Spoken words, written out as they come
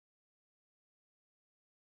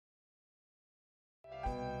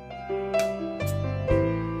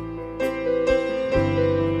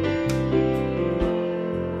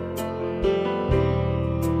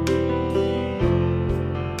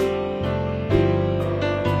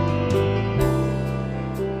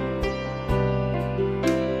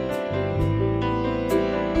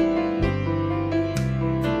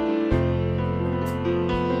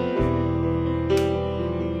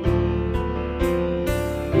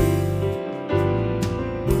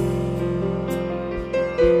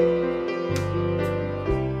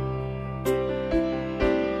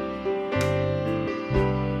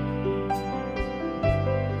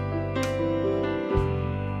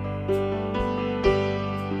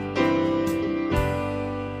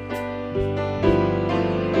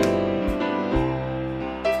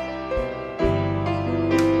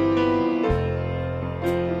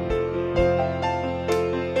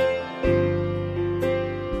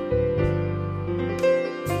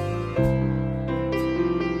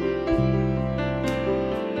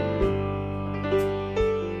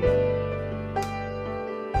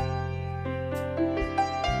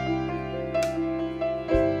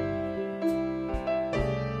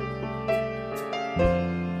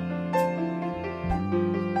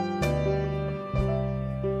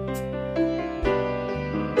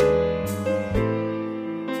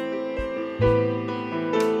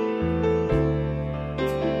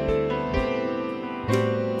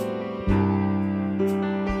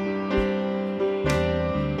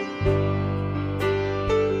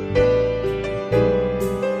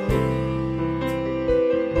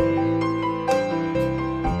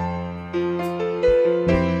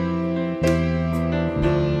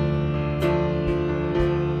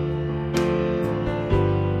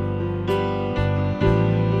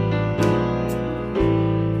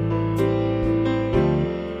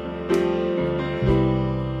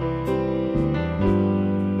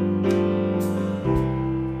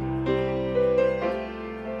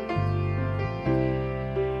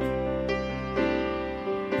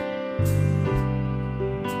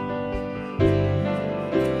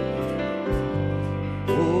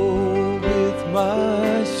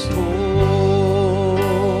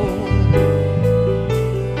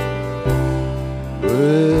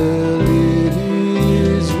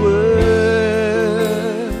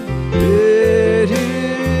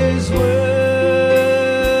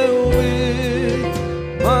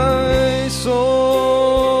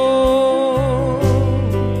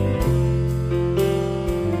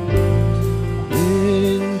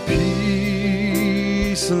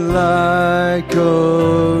like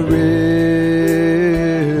a river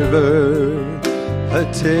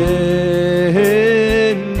attendeth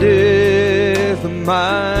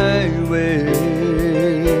my way.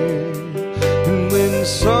 And when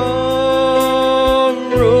sorrows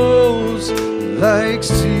like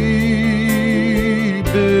sea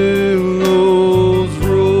billows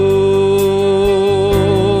roll,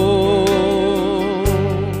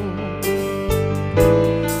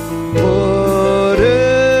 whatever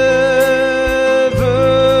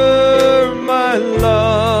my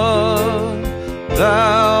love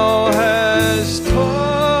thou hast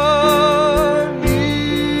taught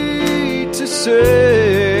me to say,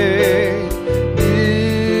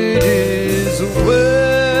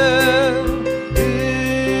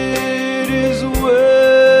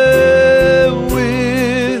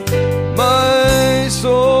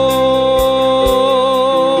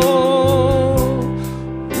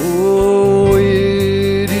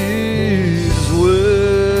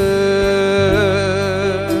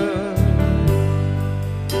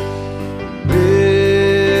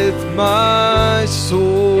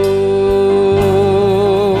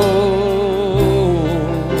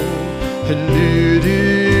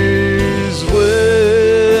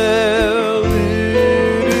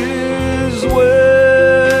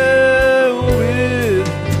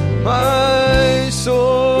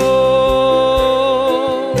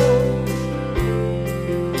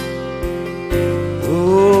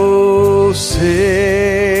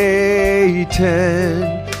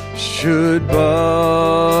 should buffet,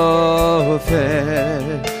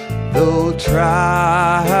 though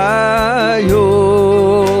trials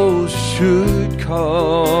should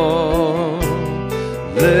come,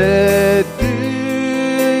 let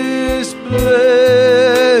this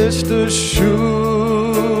blessed assurance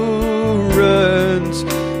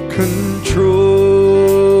control,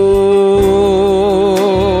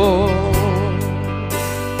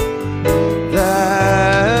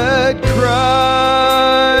 that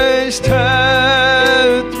Christ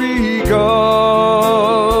hath regarded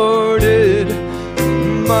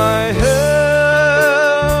my helpless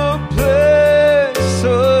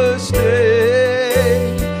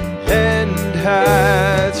estate, and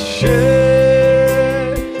hath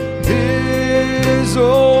shed his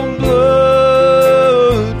own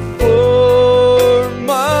blood for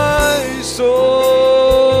my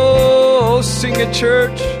soul. Sing it,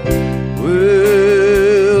 church.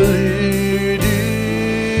 Well, it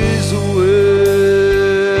is well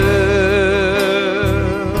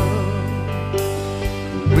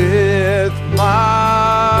with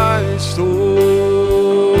my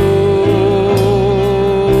soul,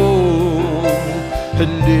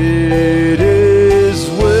 and it is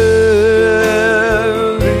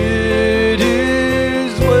well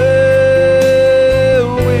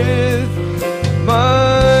with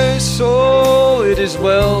my soul. It is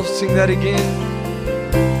well. Sing that again.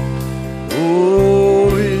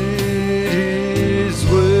 Oh, it is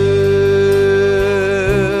well.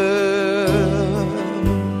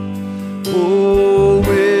 Oh,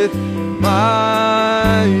 with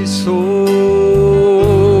my soul.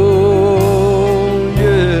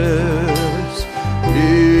 Yes,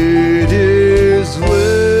 it is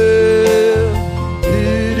well.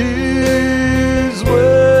 It is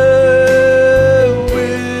well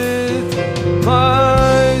with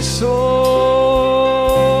my soul.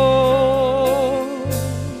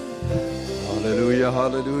 Hallelujah,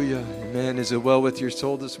 hallelujah. Amen. Is it well with your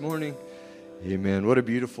soul this morning? Amen. What a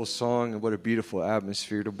beautiful song and what a beautiful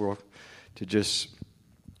atmosphere to just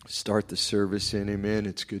start the service in. Amen.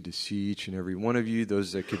 It's good to see each and every one of you,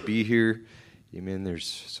 those that could be here. Amen.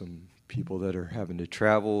 There's some people that are having to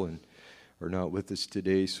travel and are not with us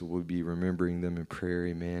today, so we'll be remembering them in prayer.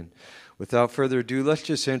 Amen. Without further ado, let's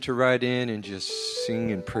just enter right in and just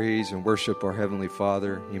sing and praise and worship our Heavenly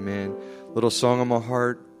Father. Amen. Little song on my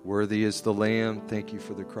heart. Worthy is the Lamb. Thank you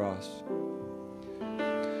for the cross.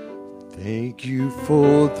 Thank you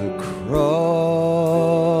for the cross,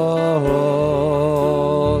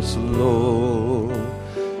 Lord.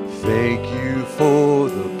 Thank you for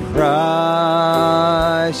the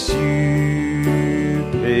price you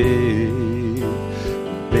paid,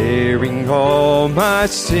 bearing all my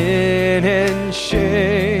sin and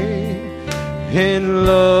shame. In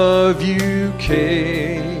love you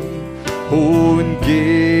came, oh, and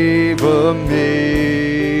gave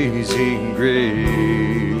amazing grace.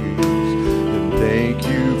 And thank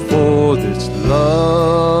you for this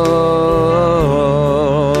love,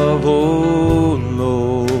 oh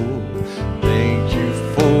Lord. Thank you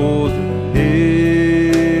for the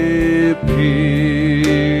nail-pierced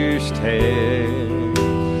hand.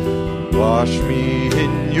 Wash me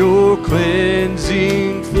in your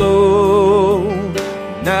cleansing flow.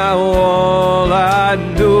 Now all I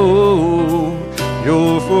know,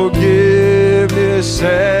 your forgiveness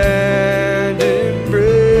and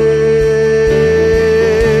embrace.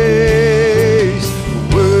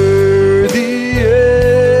 Worthy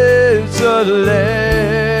is the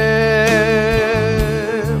Lamb,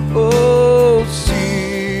 oh,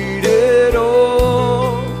 seated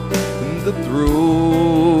on the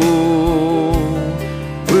throne.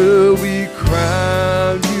 Will we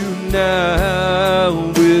crown you now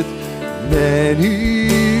with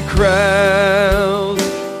many crowns?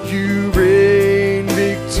 You reign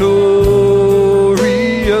victorious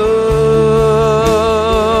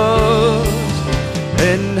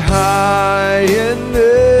and high and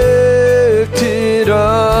lifted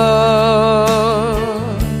up.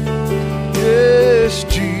 Yes,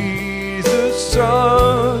 Jesus,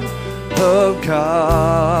 Son of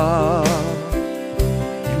God,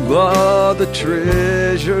 you are the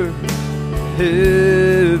treasure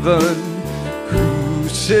heaven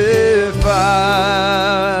crucified.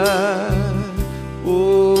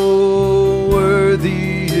 Oh,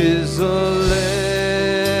 worthy is the Lamb.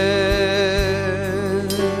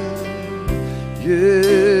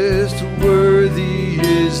 Yes, worthy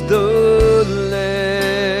is the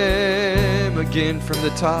Lamb. Again from the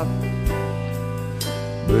top.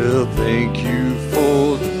 Well, thank you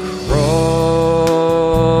for the cross,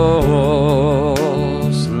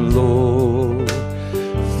 Lord.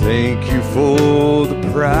 Thank you for the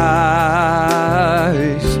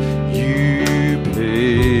price you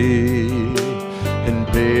paid, and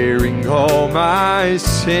bearing all my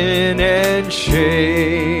sin and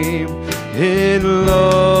shame. In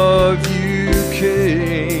love you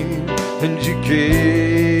came, and you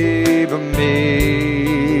gave amazing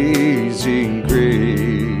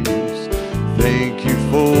grace. Thank you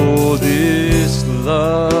for this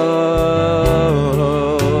love,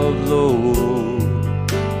 Lord.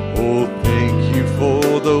 Oh, thank you for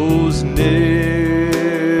those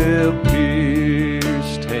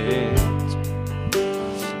nail-pierced hands,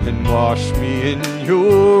 and wash me in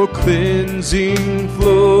your cleansing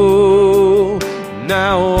flow.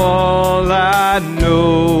 Now all I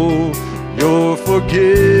know, your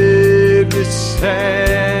forgiveness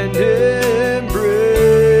and embrace.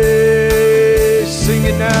 Sing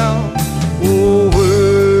it now. Oh,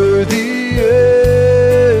 worthy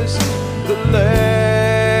is the Lamb,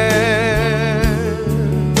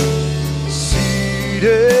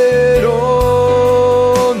 seated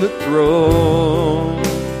on the throne.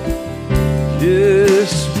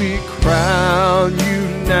 Yes, we crown you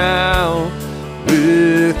now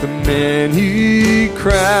with many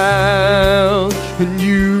crowns, and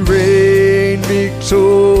you reign victorious.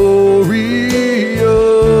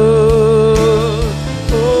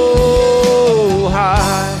 Oh,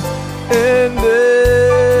 high and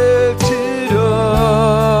lifted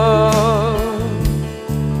up,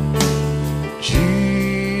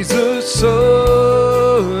 Jesus,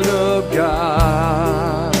 Son of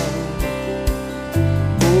God.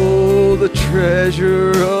 Oh, the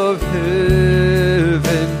treasure of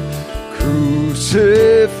heaven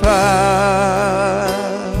crucified.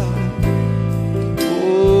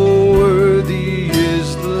 Oh, worthy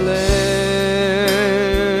is the Lamb.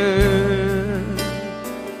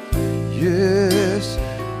 Yes,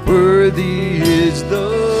 worthy is the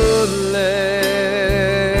Lamb.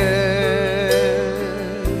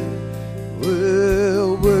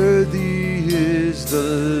 Well, worthy is the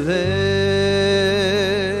Lamb.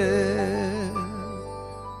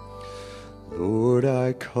 Lord,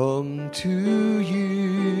 I come to you.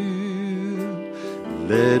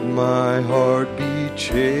 Let my heart be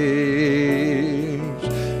changed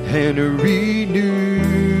and renewed,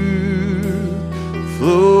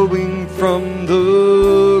 flowing from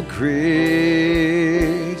the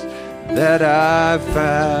grace that I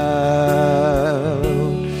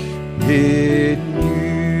found in you.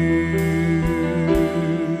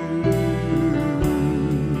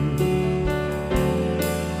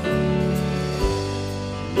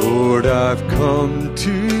 Lord, I've come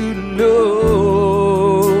to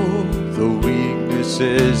know the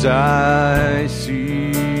weaknesses I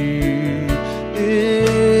see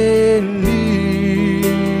in me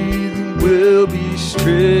will be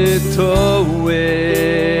stripped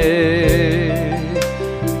away.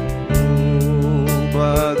 Oh,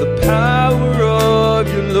 by the power of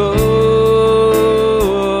your love.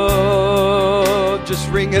 Just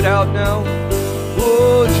ring it out now.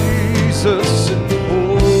 Oh, Jesus, and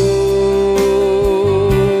hold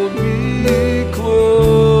me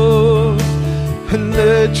close, and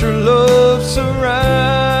let your love surround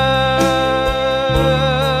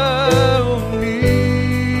me.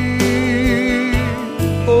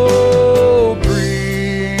 Oh,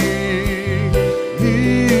 breathe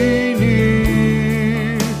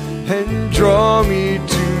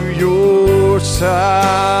side.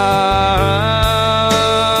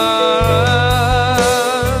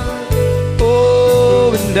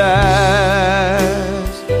 Oh, and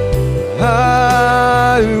as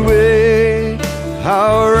I wait,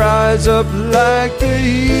 I'll rise up like the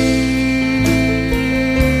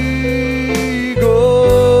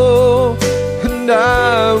eagle, and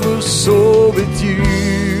I will soar with you.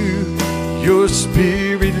 Your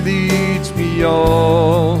spirit leads me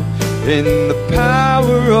on in the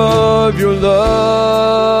power of your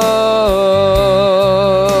love.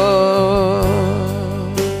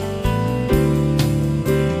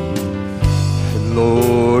 And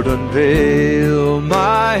Lord, unveil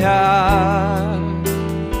my eyes,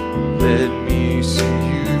 let me see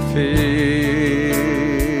you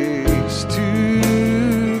face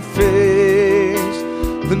to face,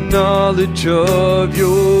 the knowledge of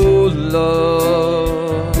your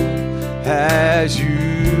love as you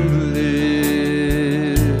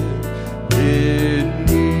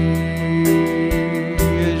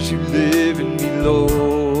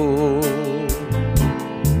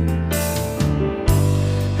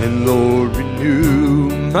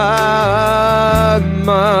my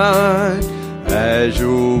mind as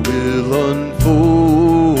your will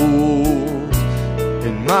unfolds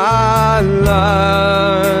in my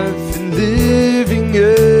life and living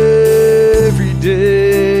every day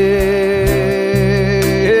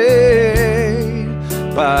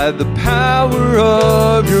by the power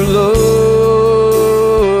of your love.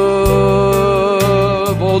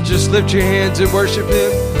 Oh, just lift your hands and worship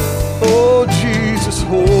him. Oh, Jesus,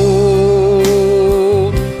 hold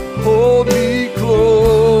me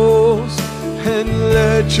close and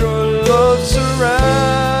let your love surround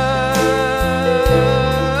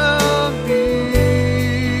me.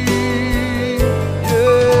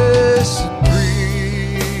 Yes,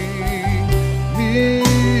 bring me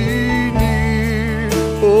near,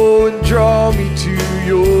 oh, and draw me to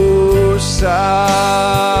your side.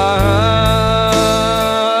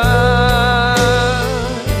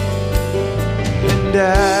 And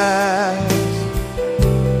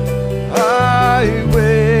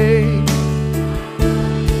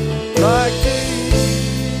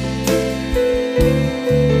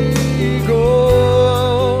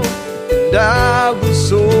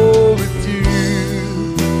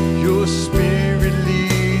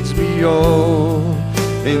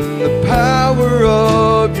in the power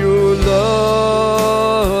of your love.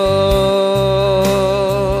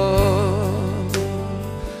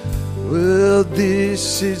 Well,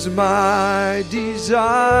 this is my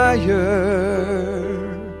desire,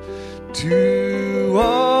 to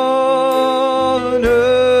honor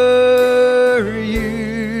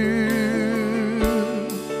you,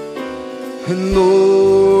 and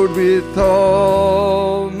Lord, with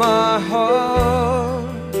all my heart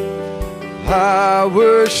I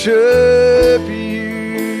worship you,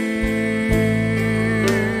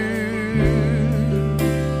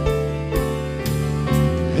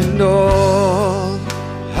 and all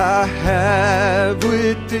I have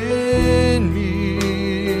within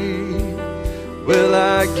me, well,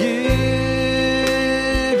 I give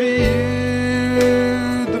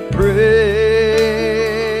you the praise,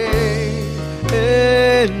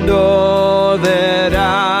 and all that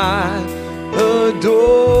I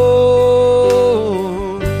adore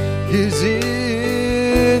is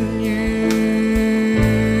in you.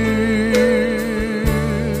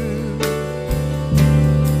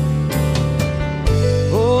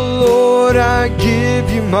 Oh Lord, I give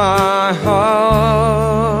you my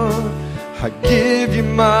heart, I give you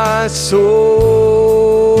my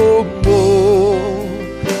soul,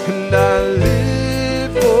 and I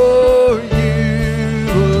live for you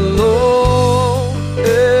alone.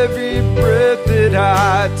 Every breath that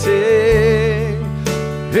I take,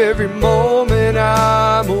 every moment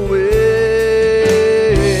I'm awake,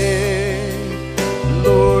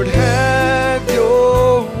 Lord, have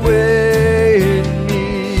your way in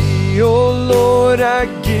me. Oh Lord, I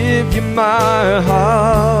give you my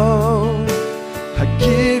heart, I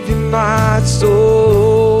give you my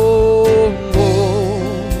soul,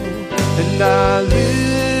 and I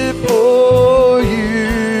live for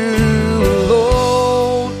you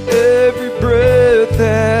alone. Every breath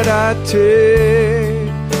that I take,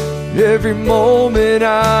 every moment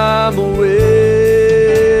I'm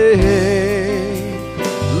awake,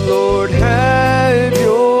 Lord, have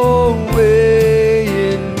your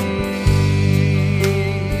way in me.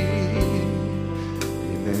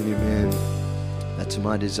 Amen, amen. That's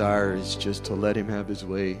my desire, is just to let him have his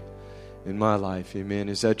way in my life. Amen.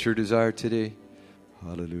 Is that your desire today?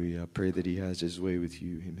 Hallelujah. I pray that he has his way with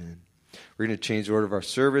you. Amen. We're going to change the order of our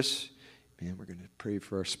service. Man, we're going to pray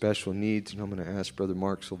for our special needs, and I'm going to ask Brother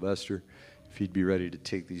Mark Sylvester if he'd be ready to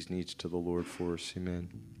take these needs to the Lord for us. Amen.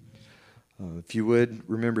 If you would,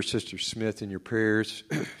 remember Sister Smith in your prayers.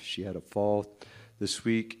 She had a fall this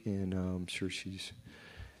week, and I'm sure she's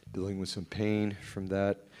dealing with some pain from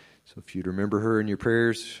that. So if you'd remember her in your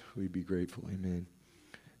prayers, we'd be grateful. Amen.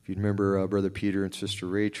 If you'd remember Brother Peter and Sister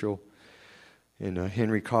Rachel and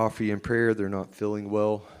Henry Coffey in prayer, they're not feeling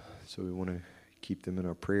well, so we want to keep them in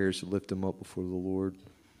our prayers and lift them up before the Lord.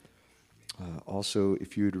 Also,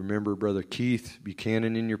 if you would remember Brother Keith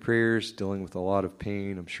Buchanan in your prayers, dealing with a lot of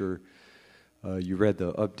pain. I'm sure you read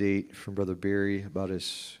the update from Brother Barry about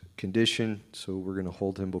his condition, so we're going to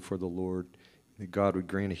hold him before the Lord, that God would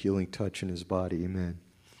grant a healing touch in his body. Amen.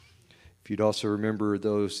 If you'd also remember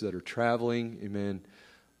those that are traveling, amen,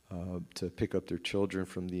 to pick up their children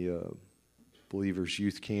from the Believers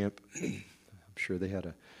Youth Camp. I'm sure they had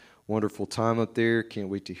a wonderful time up there. Can't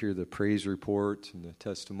wait to hear the praise reports and the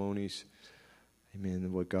testimonies. Amen.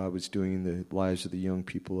 And what God was doing in the lives of the young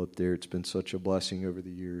people up there. It's been such a blessing over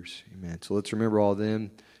the years. Amen. So let's remember all of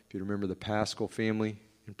them. If you remember the Paschal family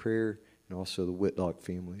in prayer, and also the Whitlock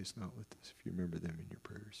family is not with us. If you remember them in your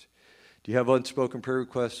prayers. Do you have unspoken prayer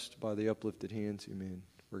requests by the uplifted hands? Amen.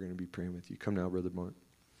 We're going to be praying with you. Come now, Brother Mark.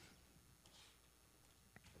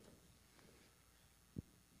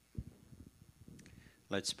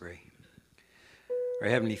 Let's pray. Our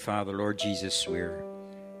Heavenly Father, Lord Jesus, we're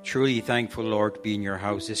truly thankful, Lord, to be in your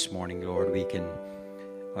house this morning, Lord. We can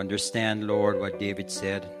understand, Lord, what David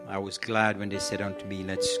said. I was glad when they said unto me,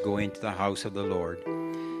 let's go into the house of the Lord.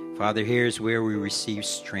 Father, here's where we receive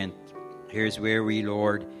strength. Here's where we,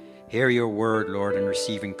 Lord, hear your word, Lord, and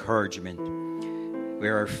receive encouragement.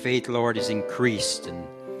 Where our faith, Lord, is increased, and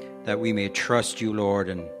that we may trust you, Lord,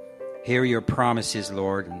 and hear your promises,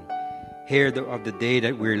 Lord, and hear of the day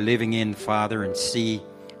that we're living in, Father, and see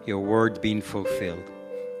your word being fulfilled.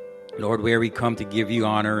 Lord, where we come to give you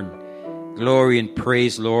honor and glory and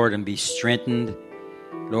praise, Lord, and be strengthened,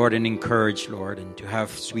 Lord, and encouraged, Lord, and to have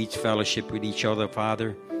sweet fellowship with each other,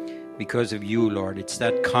 Father, because of you, Lord. It's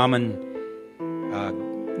that common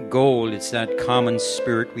goal, it's that common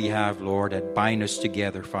spirit we have, Lord, that bind us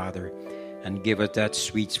together, Father, and give us that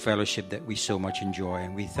sweet fellowship that we so much enjoy.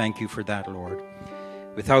 And we thank you for that, Lord.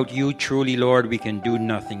 Without you, truly, Lord, we can do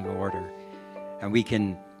nothing, Lord, and we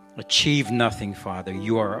can achieve nothing, Father.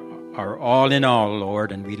 You are our all in all,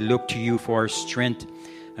 Lord, and we look to you for our strength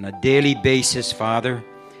on a daily basis, Father,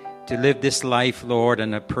 to live this life, Lord.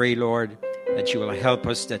 And I pray, Lord, that you will help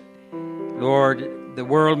us, that, Lord, the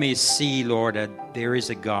world may see, Lord, that there is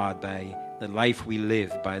a God by the life we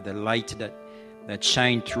live, by the light that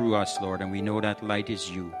shine through us, Lord, and we know that light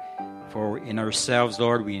is you. For in ourselves,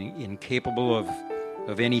 Lord, we are incapable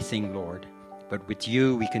of anything, Lord, but with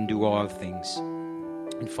you we can do all things.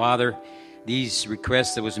 And Father, these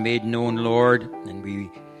requests that was made known, Lord, and we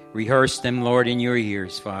rehearse them, Lord, in your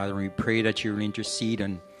ears, Father, and we pray that you'll intercede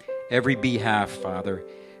on every behalf, Father.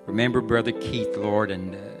 Remember Brother Keith, Lord,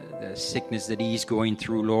 and the sickness that he's going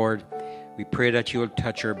through, Lord. We pray that you'll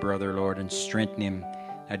touch our brother, Lord, and strengthen him,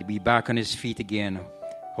 that he'll be back on his feet again,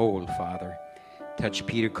 whole, Father. Touch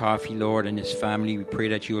Peter Coffey, Lord, and his family. We pray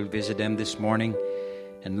that you'll visit them this morning.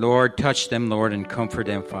 And Lord, touch them, Lord, and comfort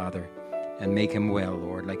them, Father, and make them well,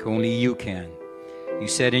 Lord, like only you can. You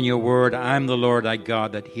said in your word, I'm the Lord thy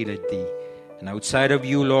God that healeth thee. And outside of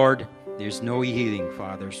you, Lord, there's no healing,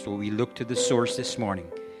 Father. So we look to the source this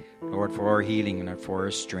morning, Lord, for our healing and for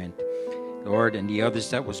our strength. Lord, and the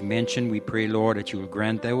others that was mentioned, we pray, Lord, that you will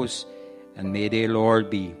grant those. And may they,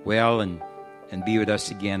 Lord, be well and be with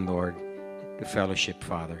us again, Lord, the fellowship,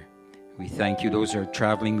 Father. We thank you. Those who are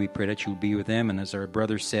traveling, we pray that you'll be with them. And as our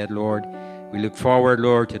brother said, Lord, we look forward,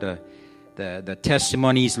 Lord, to the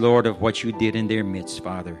testimonies, Lord, of what you did in their midst,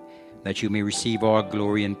 Father, that you may receive all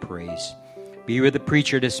glory and praise. Be with the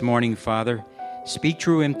preacher this morning, Father. Speak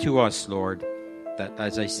through him to us, Lord, that,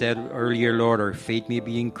 as I said earlier, Lord, our faith may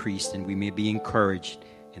be increased and we may be encouraged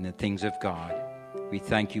in the things of God. We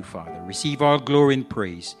thank you, Father. Receive all glory and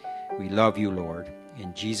praise. We love you, Lord.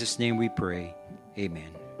 In Jesus' name we pray. Amen.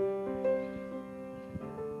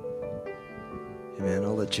 Amen.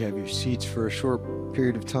 I'll let you have your seats for a short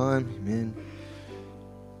period of time. Amen.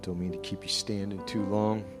 Don't mean to keep you standing too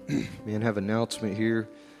long. Man, have an announcement here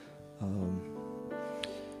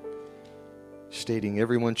stating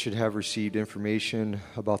everyone should have received information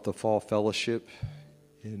about the fall fellowship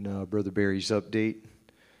in Brother Barry's update.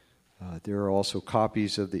 There are also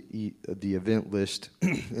copies of the event list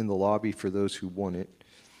in the lobby for those who want it.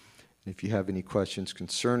 And if you have any questions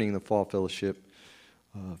concerning the fall fellowship,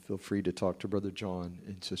 feel free to talk to Brother John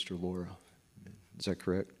and Sister Laura. Is that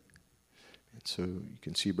correct? And so you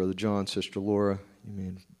can see Brother John, Sister Laura,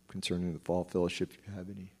 concerning the fall fellowship if you have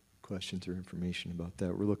any questions. questions or information about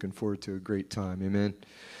that. We're looking forward to a great time. Amen.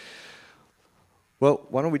 Well,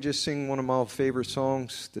 why don't we just sing one of my favorite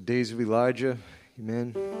songs, The Days of Elijah.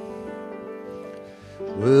 Amen.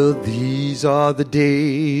 Well, these are the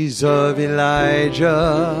days of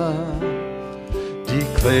Elijah,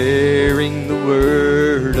 declaring the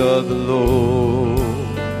word of the Lord.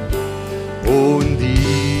 Oh, and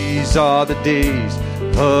these are the days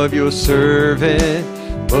of your servant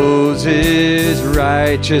Moses,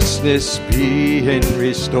 righteousness being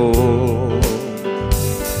restored.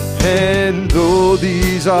 And though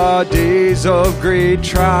these are days of great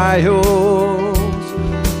trials,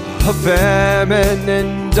 of famine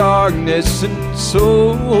and darkness and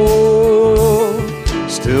sorrow,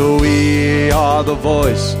 still we are the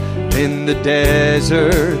voice in the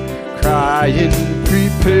desert, crying,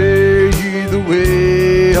 prepare ye the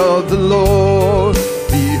way of the Lord.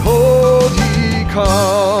 Behold, he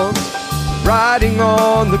comes, riding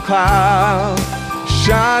on the cloud,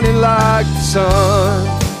 shining like the sun.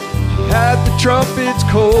 At the trumpet's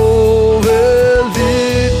call, well,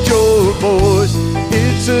 lift your voice.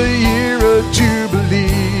 It's a year of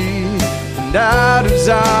jubilee, and out of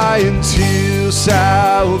Zion till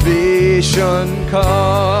salvation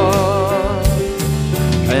comes.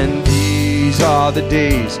 And these are the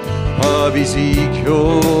days of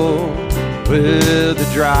Ezekiel, where the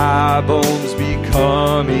dry bones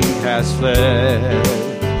becoming as flesh.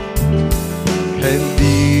 And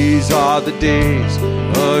these are the days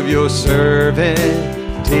of your servant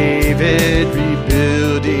David,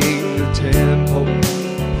 rebuilding the temple.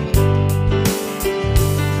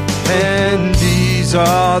 And these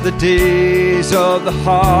are the days of the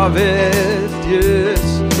harvest, yes.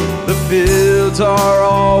 The fields are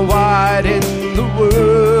all white in the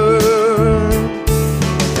world,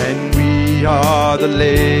 and we are the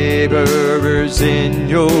laborers in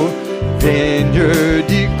your vineyard,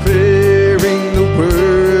 declaring the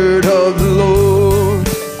word of the Lord.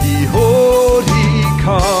 Behold, he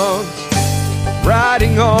comes,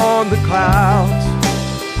 riding on the clouds.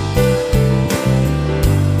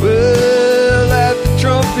 Well, at the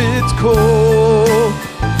trumpet's call,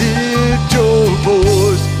 lift your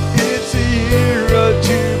voice. It's a year of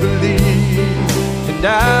jubilee, and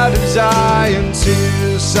out of Zion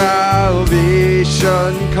till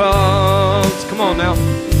salvation comes. Come on now.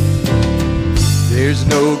 There's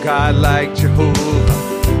no God like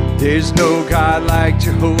Jehovah. There's no God like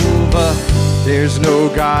Jehovah. There's no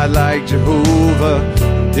God like Jehovah.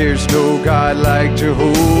 There's no God like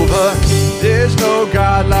Jehovah. There's no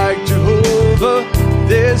God like Jehovah.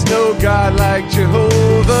 There's no God like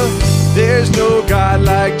Jehovah. There's no God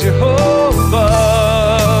like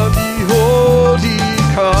Jehovah. Behold, he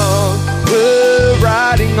comes, we're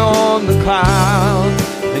riding on the cloud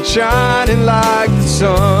and shining like the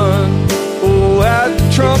sun. Oh, at the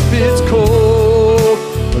trumpet's call,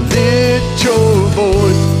 lift your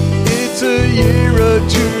voice. It's a year of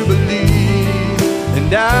jubilee,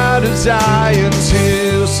 and out of Zion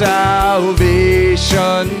till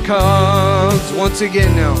salvation comes. Once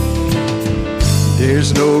again now.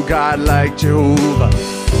 There's no God like Jehovah.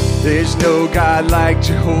 There's no God like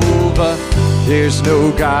Jehovah. There's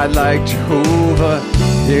no God like Jehovah.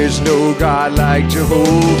 There's no God like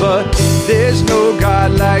Jehovah. There's no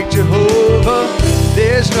God like Jehovah.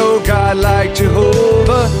 There's no God like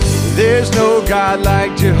Jehovah. There's no God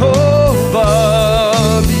like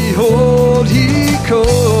Jehovah. Behold, he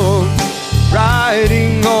comes,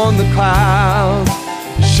 riding on the cloud,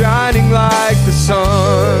 shining like the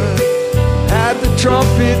sun. At the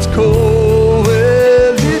trumpet's call,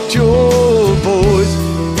 well, lift your voice.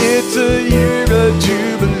 It's a year of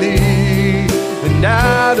jubilee, and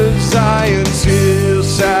out of Zion till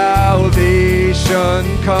salvation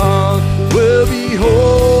comes. Well,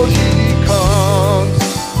 behold, he comes,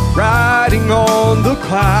 riding on the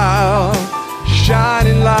cloud,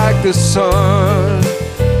 shining like the sun.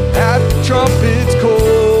 At the trumpet's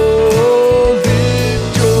call,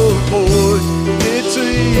 lift your voice. It's a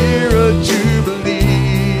year of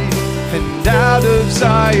jubilee, and out of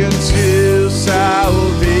Zion till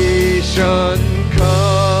salvation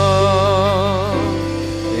comes.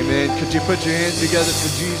 Amen. Could you put your hands together for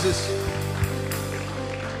Jesus?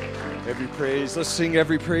 Every praise. Let's sing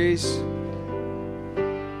every praise.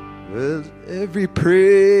 Well, every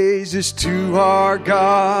praise is to our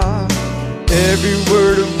God. Every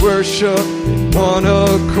word of worship in one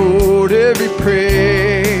accord. Every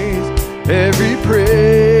praise,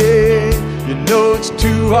 you know it's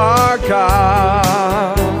to our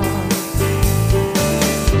God.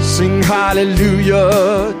 Sing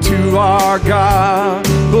hallelujah to our God.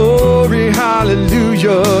 Glory,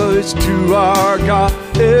 hallelujah, it's to our God.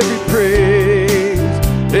 Every praise,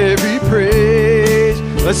 every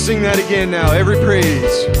Let's sing that again now. Every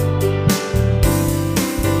praise.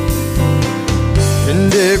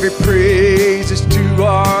 And every praise is to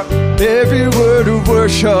our every word of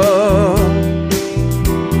worship.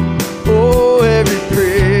 Oh, every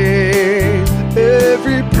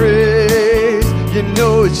praise, you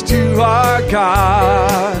know it's to our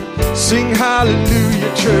God. Sing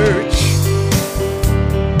hallelujah, church.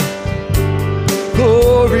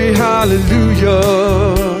 Glory,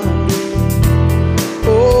 hallelujah.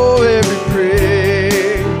 Oh, every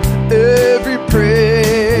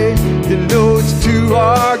praise, you know it's to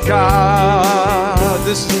our God.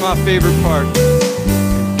 This is my favorite part.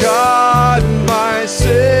 God, my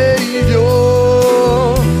Savior,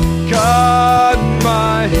 God,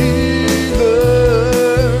 my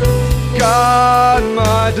healer, God,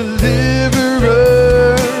 my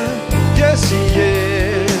deliverer. Yes, He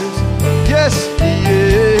is. Yes, He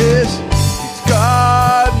is. He's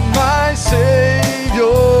God, my Savior,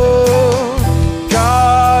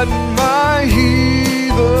 God, my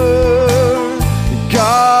healer,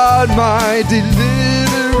 God, my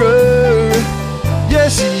deliverer.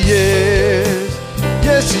 Yes, He is.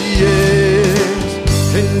 Yes, He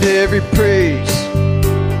is. And every praise,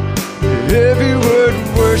 every word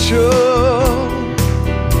of worship.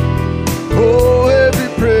 Oh, every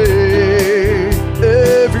praise,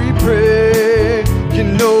 you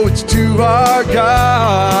know it's to our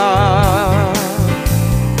God.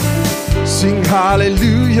 Sing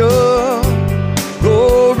hallelujah,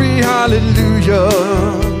 glory, hallelujah.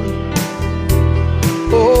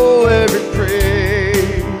 Oh, every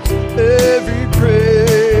praise,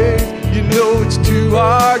 you know it's to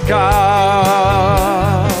our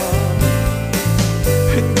God.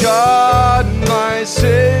 And God, my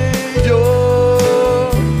Savior,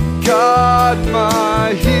 God,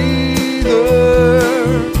 my healer,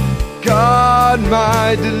 God,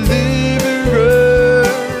 my deliverer.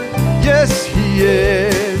 Yes, He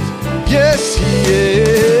is. Yes, He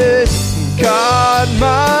is. God,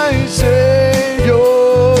 my Savior,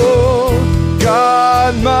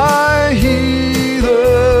 God, my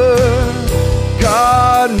healer,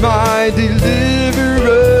 God, my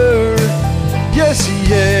deliverer. Yes,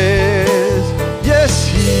 He is. Yes,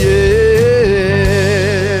 He is.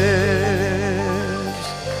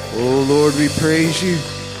 Oh, Lord, we praise You.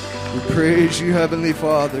 We praise You, Heavenly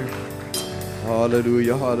Father.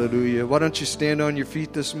 Hallelujah, hallelujah. Why don't you stand on your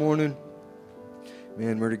feet this morning?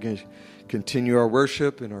 Man, we're going to continue our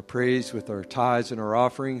worship and our praise with our tithes and our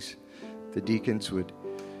offerings. The deacons would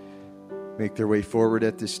make their way forward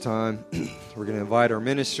at this time. We're going to invite our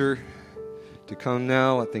minister to come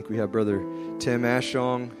now. I think we have Brother Tim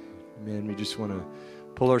Ashong. Man, we just want to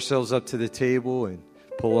pull ourselves up to the table and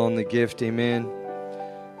pull on the gift, amen,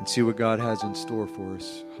 and see what God has in store for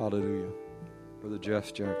us. Hallelujah. Brother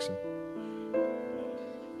Jeff Jackson.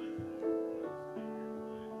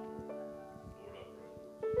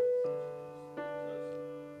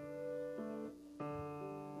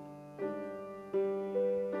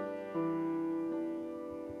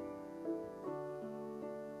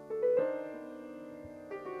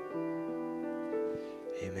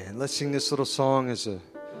 Amen. Let's sing this little song as a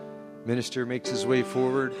minister makes his way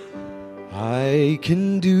forward. I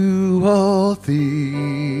can do all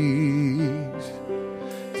things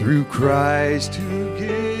through Christ who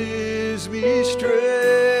gives me strength.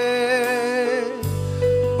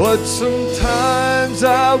 But sometimes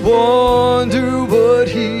I wonder what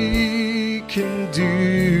He can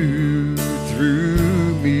do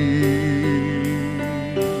through me.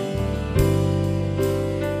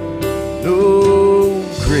 No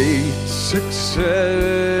great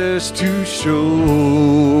success to show,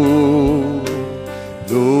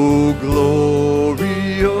 no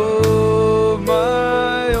glory of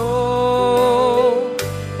my own,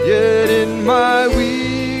 yet in my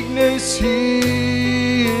weakness He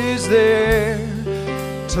is there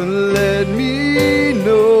to let me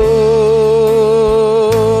know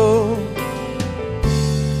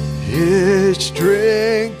His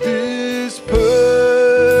strength is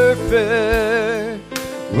perfect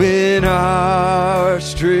when our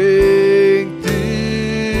strength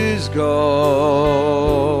is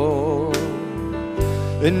gone,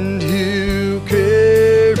 and He'll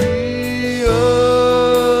carry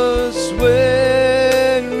us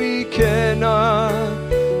when we cannot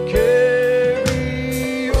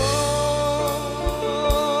carry on.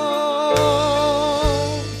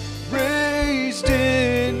 Raised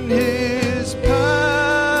in His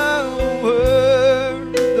power,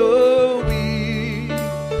 though we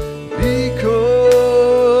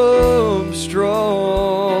become strong,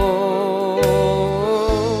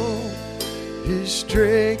 His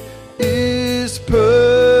strength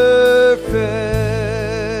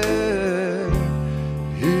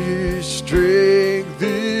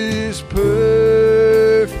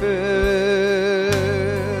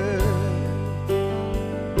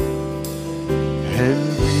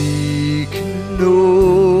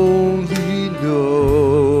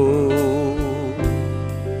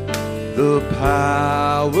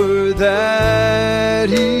power that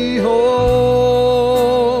He holds.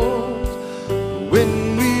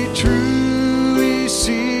 When we truly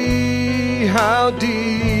see how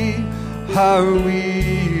deep our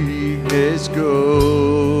weakness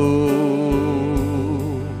goes.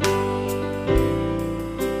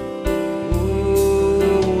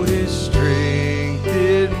 Oh, His strength,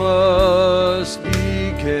 it must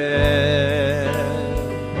be kept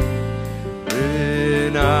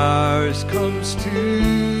when ours comes to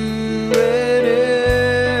an end.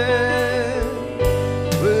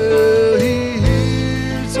 Well, He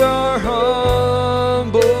hears our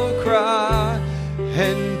humble cry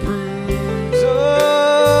and proves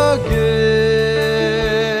again,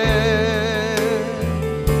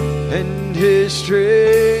 and His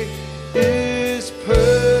strength is perfect.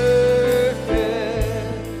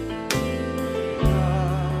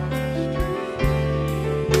 Our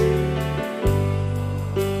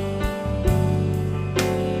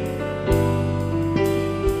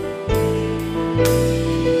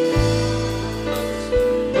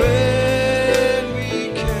when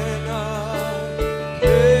we cannot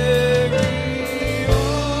carry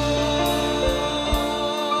on,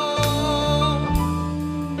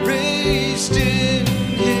 raised in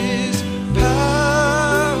His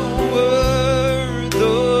power,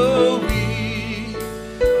 though we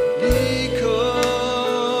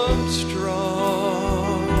become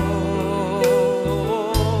strong,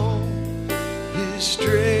 His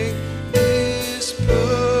strength is perfect.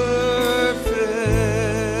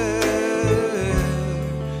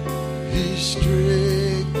 His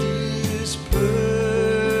strength is perfect.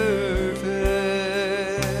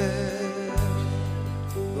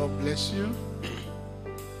 God bless you.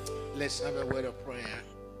 Let's have a word of prayer.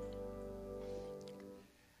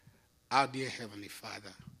 Our dear Heavenly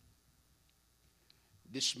Father,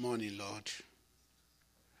 this morning, Lord,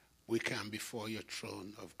 we come before your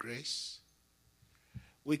throne of grace.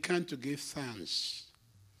 We come to give thanks,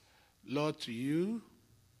 Lord, to you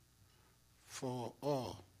for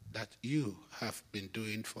all that you have been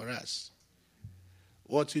doing for us.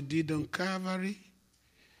 What you did on Calvary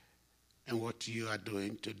and what you are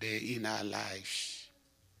doing today in our lives.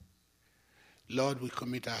 Lord, we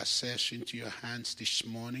commit ourselves into your hands this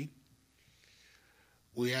morning.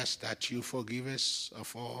 We ask that you forgive us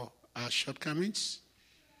of all our shortcomings.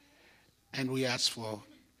 And we ask for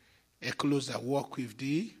a closer walk with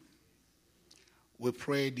thee. We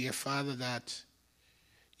pray, dear Father, that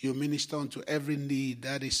you minister unto every need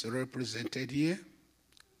that is represented here.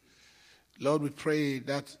 Lord, we pray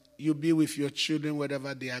that you be with your children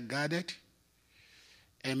wherever they are gathered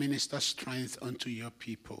and minister strength unto your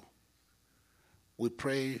people. We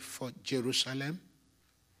pray for Jerusalem,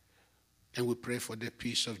 and we pray for the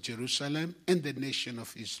peace of Jerusalem and the nation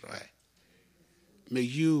of Israel. May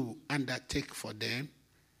you undertake for them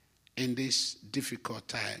in these difficult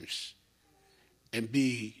times and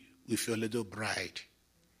be with your little bride.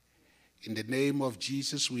 In the name of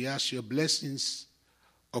Jesus, we ask your blessings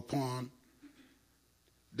upon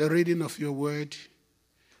the reading of your word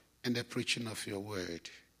and the preaching of your word.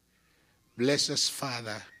 Bless us,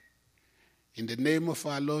 Father. In the name of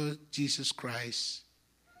our Lord Jesus Christ,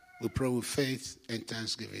 we pray with faith and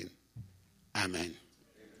thanksgiving. Amen.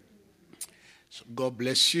 So God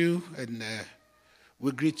bless you, and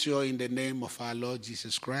we greet you all in the name of our Lord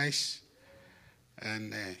Jesus Christ.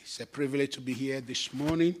 And it's a privilege to be here this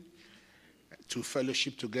morning to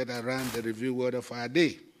fellowship together around the review word of our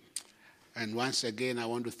day. And once again, I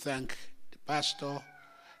want to thank the pastor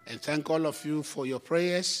and thank all of you for your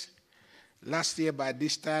prayers. Last year by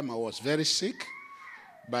this time, I was very sick,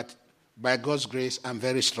 but by God's grace, I'm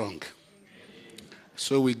very strong.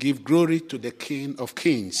 So we give glory to the King of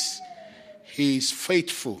Kings. He is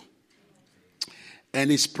faithful, and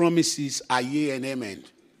his promises are yea and amen.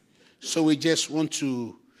 So we just want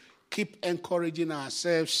to keep encouraging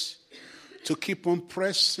ourselves to keep on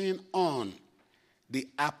pressing on the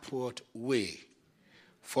upward way.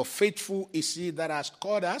 For faithful is he that has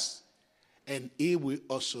called us, and he will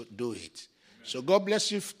also do it. So God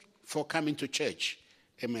bless you for coming to church.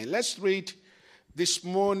 Amen. Let's read this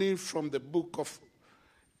morning from the book of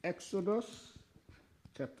Exodus,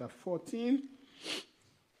 chapter 14.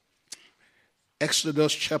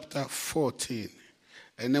 Exodus chapter 14.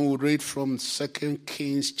 And then we'll read from 2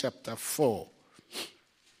 Kings chapter 4.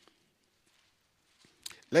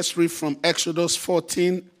 Let's read from Exodus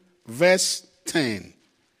 14, verse 10.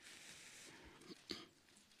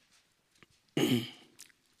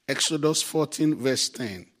 Exodus 14, verse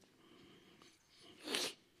 10.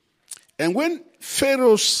 And when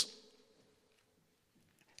Pharaoh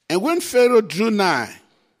drew nigh,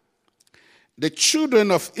 the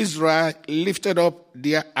children of Israel lifted up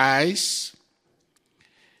their eyes,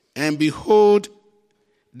 and behold,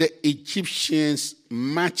 the Egyptians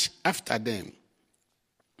marched after them.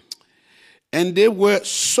 And they were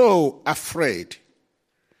so afraid.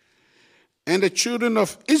 And the children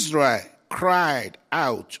of Israel cried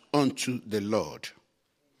out unto the Lord.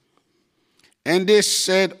 And they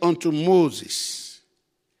said unto Moses,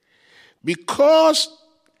 because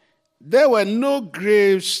there were no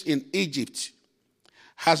graves in Egypt,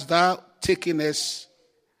 hast thou taken us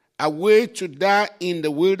away to die in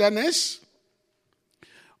the wilderness?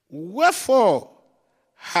 Wherefore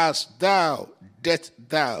hast thou dealt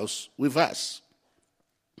thus with us,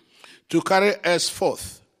 to carry us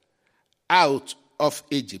forth out of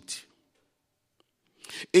Egypt?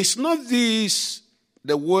 Is not this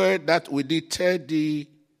the word that we did tell thee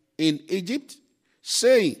in Egypt,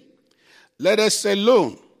 saying, let us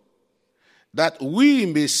alone, that we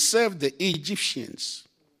may serve the Egyptians?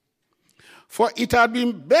 For it had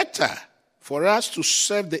been better for us to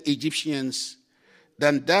serve the Egyptians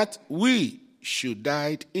than that we should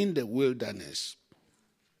die in the wilderness.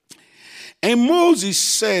 And Moses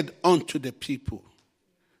said unto the people,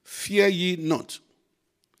 fear ye not,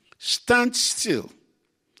 stand still,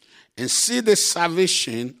 and see the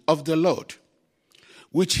salvation of the Lord,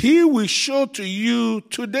 which he will show to you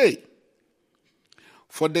today.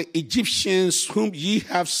 For the Egyptians whom ye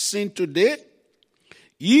have seen today,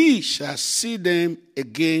 ye shall see them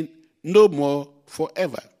again no more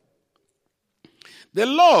forever. The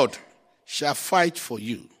Lord shall fight for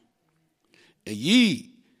you, and ye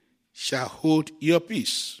shall hold your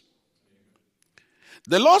peace.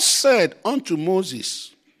 The Lord said unto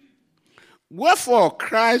Moses, wherefore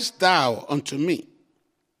criest thou unto me?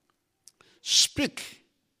 Speak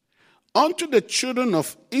unto the children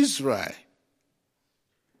of Israel,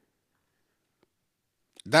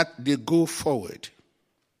 that they go forward.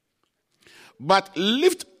 But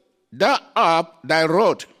lift thou up thy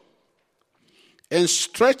rod, and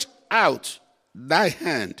stretch out thy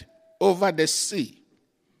hand over the sea,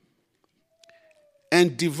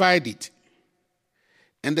 and divide it.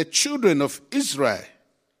 And the children of Israel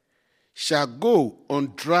shall go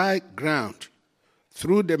on dry ground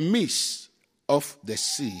through the midst of the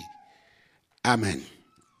sea. Amen.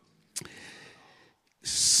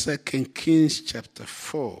 2 Kings chapter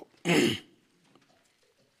 4. 2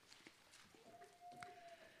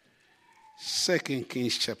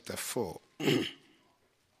 Kings chapter 4.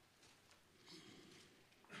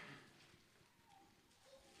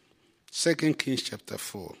 2 Kings chapter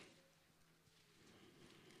 4.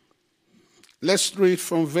 Let's read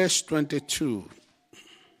from verse 22.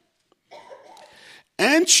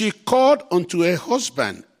 And she called unto her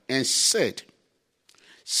husband and said,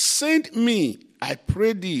 send me, I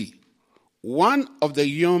pray thee, one of the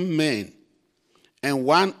young men and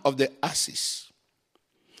one of the asses,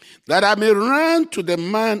 that I may run to the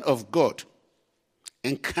man of God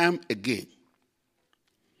and come again.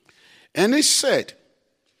 And he said,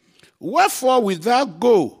 wherefore wilt thou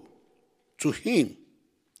go to him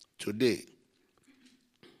today?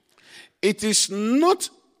 It is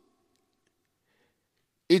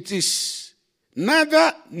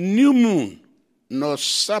neither new moon nor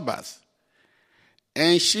Sabbath.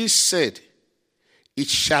 And she said, it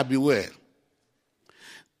shall be well.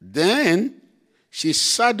 Then she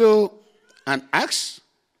saddled an axe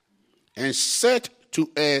and said to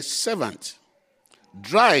her servant,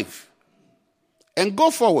 drive and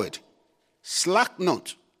go forward, slack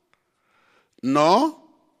not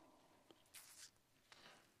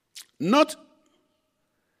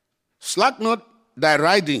thy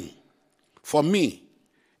riding for me,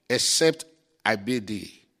 except I bid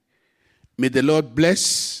thee. May the Lord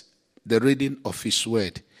bless the reading of his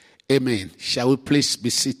word. Amen. Shall we please be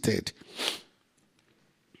seated?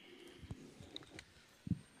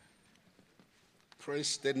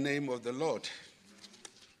 Praise the name of the Lord.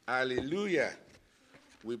 Hallelujah.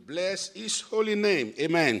 We bless his holy name.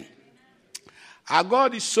 Amen. Our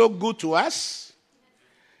God is so good to us,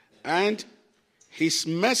 and his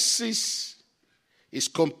mercies, his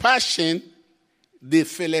compassion, they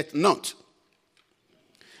faileth not.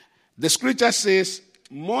 The scripture says,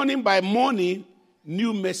 morning by morning,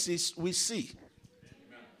 new mercies we see.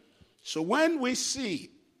 So when we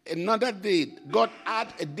see another day, God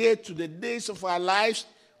add a day to the days of our lives,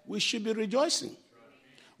 we should be rejoicing.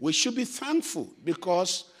 We should be thankful,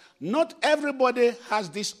 because not everybody has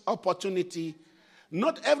this opportunity.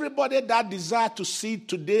 Not everybody that desire to see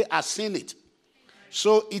today has seen it.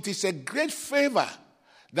 So it is a great favor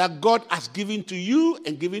that God has given to you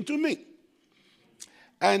and given to me.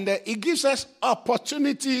 And it gives us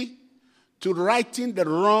opportunity to righten the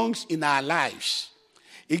wrongs in our lives.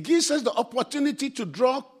 He gives us the opportunity to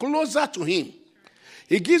draw closer to him.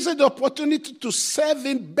 He gives us the opportunity to serve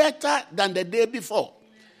him better than the day before.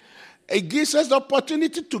 He gives us the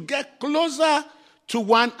opportunity to get closer to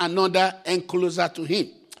one another and closer to him.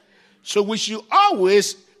 So we should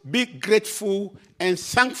always be grateful and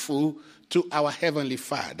thankful to our Heavenly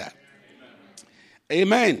Father.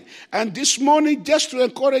 Amen. And this morning, just to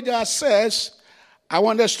encourage ourselves, I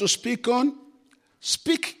want us to speak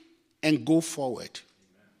and go forward.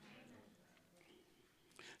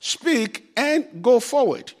 Speak and go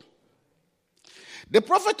forward. The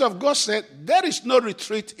prophet of God said, there is no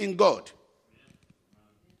retreat in God.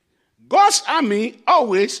 God's army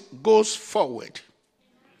always goes forward.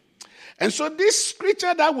 And so this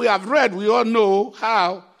scripture that we have read, we all know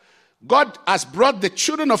how God has brought the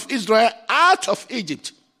children of Israel out of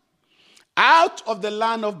Egypt, out of the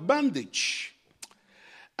land of bondage.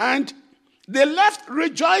 And they left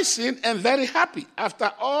rejoicing and very happy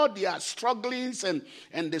after all their strugglings and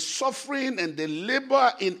the suffering and the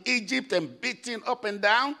labor in Egypt and beating up and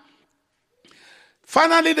down.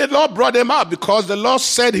 Finally, the Lord brought them out because the Lord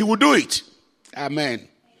said he would do it. Amen.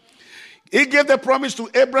 He gave the promise to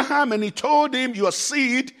Abraham and he told him, your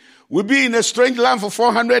seed will be in a strange land for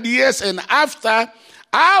 400 years, and after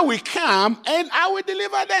I will come and I will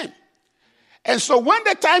deliver them. And so when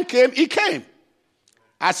the time came, he came,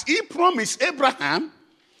 as he promised Abraham,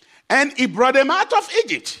 and he brought them out of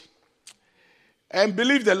Egypt. And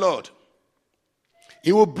believe the Lord,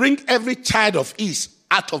 he will bring every child of his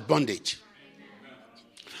out of bondage.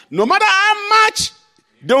 No matter how much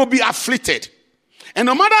they will be afflicted, and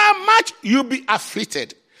no matter how much you'll be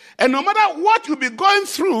afflicted, and no matter what you'll be going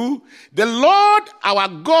through, the Lord our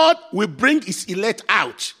God will bring his elect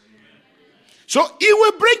out. So he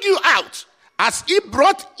will bring you out as he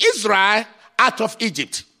brought Israel out of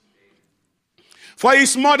Egypt. For he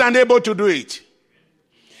is more than able to do it.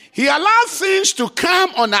 He allowed things to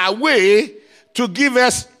come on our way to give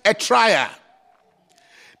us a trial.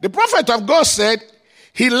 The prophet of God said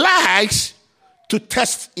he likes to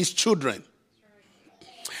test his children.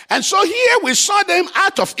 And so here we saw them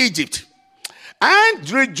out of Egypt and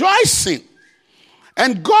rejoicing.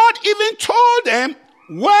 And God even told them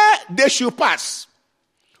where they should pass,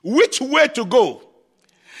 which way to go.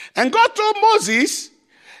 And God told Moses,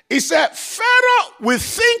 he said, Pharaoh will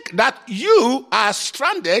think that you are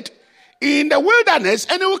stranded in the wilderness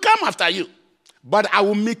and he will come after you. But I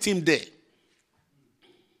will meet him there.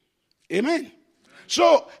 Amen.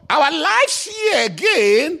 So our lives here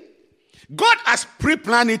again, God has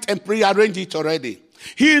pre-planned it and pre-arranged it already.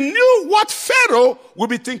 He knew what Pharaoh will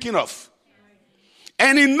be thinking of.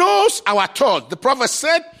 And he knows our thoughts. The prophet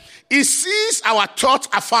said, he sees our thoughts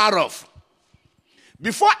afar off.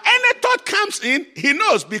 Before any thought comes in, he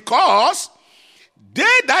knows, because they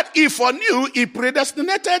that he foreknew, he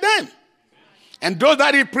predestinated them. And those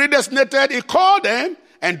that he predestinated, he called them.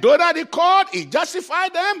 And those that he called, he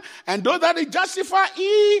justified them. And those that he justified,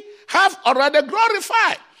 he have already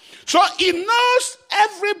glorified. So he knows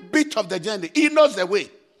every bit of the journey. He knows the way.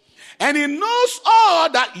 And he knows all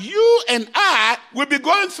that you and I will be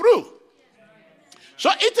going through. So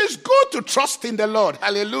it is good to trust in the Lord.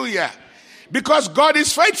 Hallelujah. Because God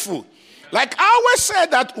is faithful. Like I always say,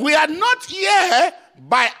 that we are not here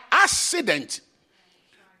by accident.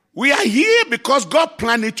 We are here because God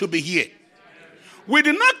planned it to be here. We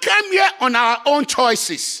did not come here on our own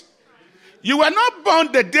choices. You were not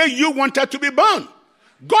born the day you wanted to be born.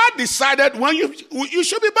 God decided when you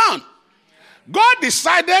should be born. God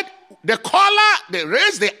decided the color, the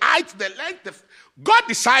race, the height, the length. God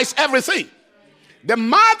decides everything. The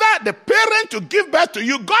mother, the parent to give birth to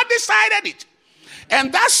you, God decided it.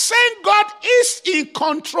 And that same God is in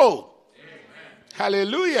control. Amen.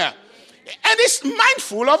 Hallelujah. And is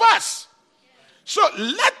mindful of us. So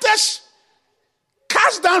let us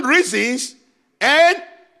cast down reasons and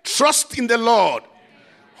trust in the Lord.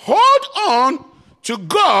 Hold on to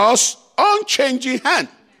God's unchanging hand.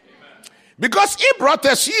 Because he brought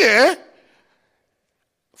us here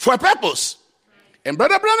for a purpose. And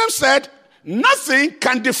Brother Branham said, nothing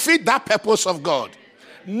can defeat that purpose of God.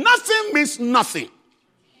 Nothing means nothing.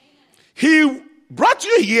 He brought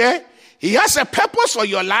you here. He has a purpose for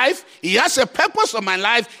your life. He has a purpose for my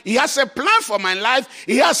life. He has a plan for my life.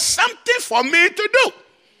 He has something for me to do.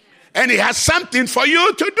 And he has something for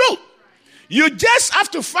you to do. You just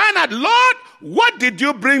have to find out, Lord, what did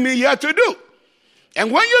you bring me here to do?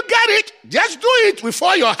 And when you get it, just do it with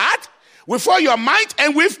all your heart, with all your might,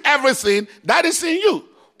 and with everything that is in you.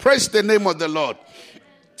 Praise the name of the Lord.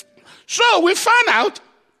 So we found out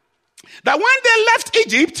that when they left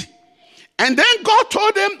Egypt, and then God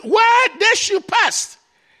told them where they should pass.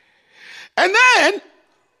 And then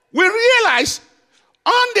we realize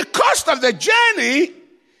on the course of the journey,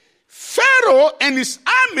 Pharaoh and his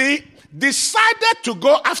army decided to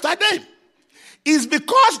go after them. It's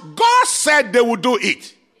because God said they would do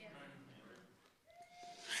it.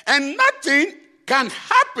 And nothing can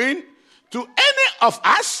happen to any of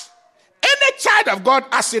us, any child of God,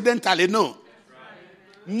 accidentally. No.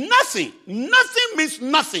 Nothing. Nothing means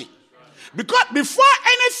nothing. Because before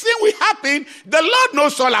anything will happen, the Lord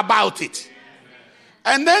knows all about it.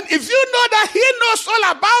 And then if you know that he knows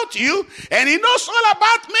all about you and he knows all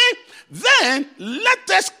about me, then let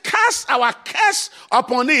us cast our curse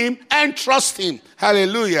upon him and trust him.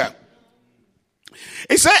 Hallelujah.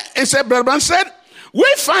 He said, Brother said,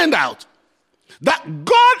 we find out that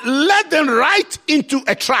God led them right into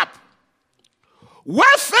a trap.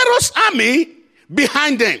 While Pharaoh's army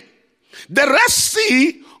behind them, the Red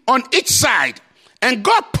Sea on each side, and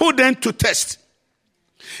God put them to test.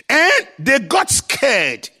 And they got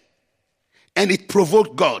scared, and it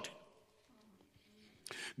provoked God.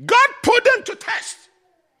 God put them to test.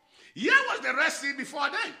 Here was the Red Sea before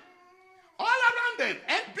them, all around them,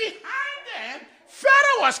 and behind them,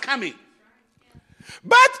 Pharaoh was coming.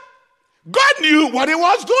 But God knew what he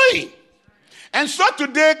was doing. And so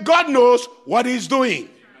today, God knows what he's doing.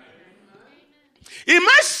 It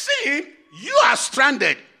might seem you are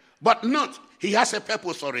stranded, but not. He has a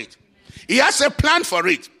purpose for it. He has a plan for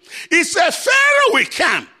it. He said, Pharaoh will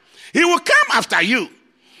come. He will come after you.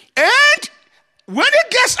 And when he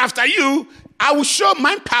gets after you, I will show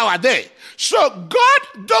my power there. So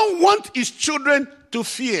God don't want his children to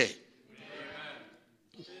fear.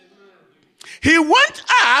 He wants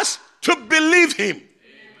us to believe him. Amen.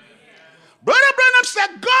 Brother Branham said,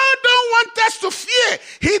 God don't want us to fear.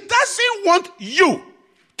 He doesn't want you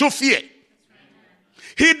to fear.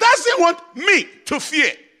 He doesn't want me to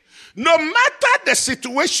fear. No matter the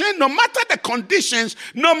situation, no matter the conditions,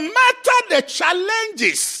 no matter the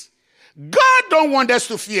challenges, God don't want us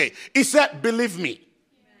to fear. He said, believe me. Amen.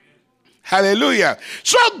 Hallelujah.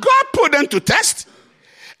 So God put them to test.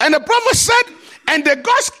 And the prophet said, and they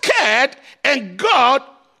got scared, and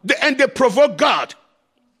they provoked God.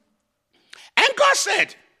 And God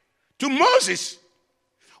said to Moses,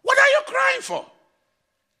 what are you crying for?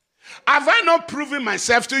 Have I not proven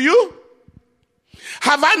myself to you?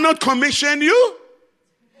 Have I not commissioned you?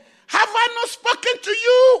 Have I not spoken to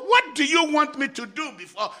you? What do you want me to do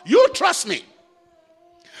before you trust me?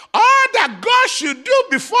 All that God should do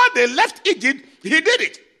before they left Egypt, he did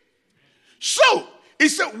it. So he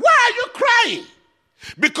said, why are you crying?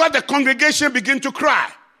 Because the congregation began to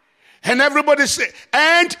cry. And everybody said,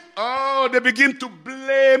 they begin to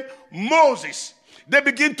blame Moses. They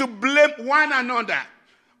begin to blame one another.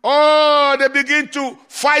 Oh, they begin to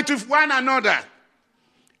fight with one another.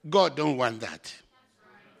 God don't want that.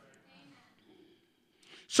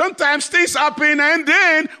 Sometimes things happen and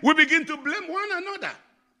then we begin to blame one another.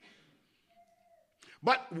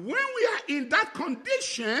 But when we are in that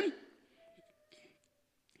condition,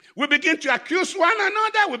 we begin to accuse one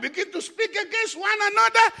another. We begin to speak against one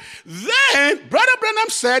another. Then, Brother Branham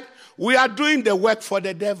said, we are doing the work for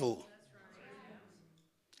the devil.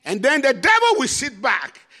 And then the devil will sit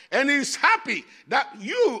back and he's happy that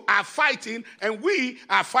you are fighting and we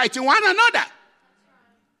are fighting one another.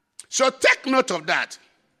 So take note of that.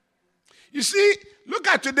 You see, look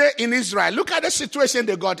at today in Israel. Look at the situation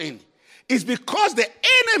they got in. It's because the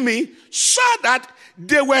enemy saw that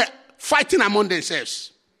they were fighting among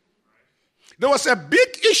themselves. There was a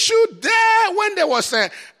big issue there when there was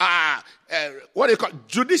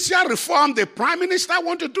judicial reform. The prime minister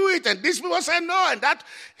wanted to do it, and these people said no, and that.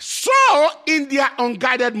 So, in their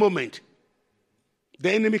unguided moment,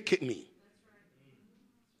 the enemy came in.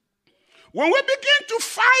 When we begin to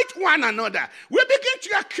fight one another, we begin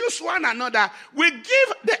to accuse one another, we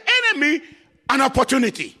give the enemy an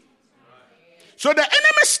opportunity. So the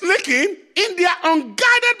enemy sneaking in their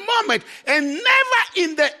unguided moment, and never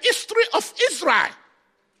in the history of Israel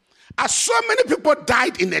as so many people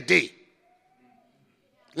died in a day.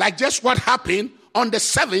 Like just what happened on the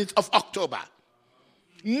 7th of October.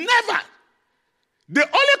 Never. They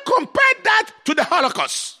only compared that to the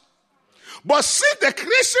Holocaust. But since the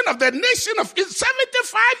creation of the nation of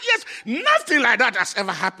 75 years, nothing like that has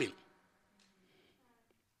ever happened.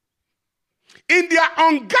 In their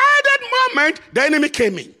unguided moment, the enemy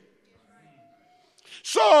came in.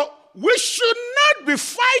 So we should not be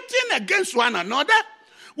fighting against one another.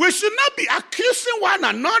 We should not be accusing one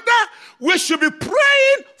another. We should be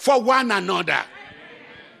praying for one another.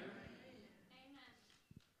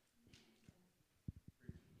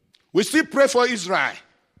 We still pray for Israel,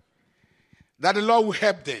 that the Lord will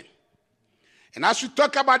help them. And as we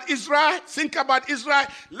talk about Israel, think about Israel,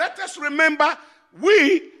 let us remember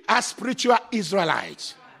we are spiritual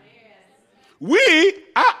Israelites. We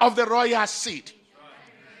are of the royal seed.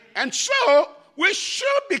 And so we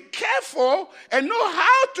should be careful and know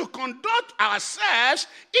how to conduct ourselves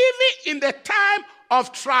even in the time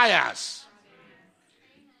of trials.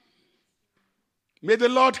 May the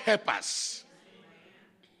Lord help us.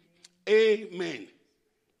 Amen.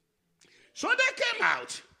 So they came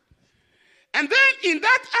out. And then in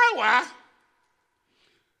that hour,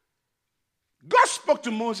 God spoke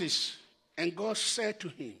to Moses, and God said to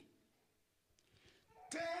him,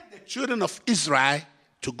 tell the children of Israel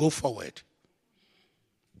to go forward.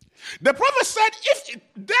 The prophet said if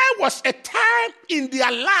there was a time in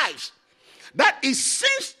their lives that it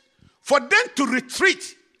seems for them to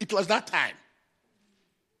retreat, it was that time.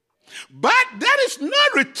 But there is no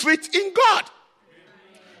retreat in God.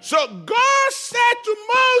 So God said to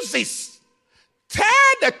Moses, tell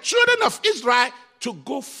the children of Israel to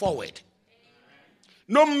go forward.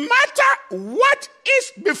 No matter what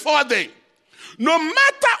is before them, no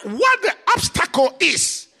matter what the obstacle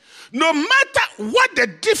is, no matter what the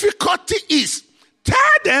difficulty is, tell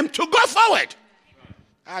them to go forward.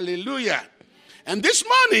 Hallelujah. And this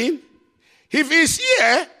morning, if he's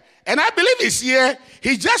here, and I believe he's here,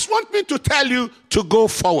 he just wants me to tell you to go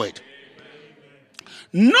forward.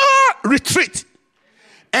 No retreat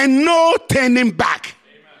and no turning back.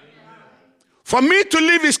 For me to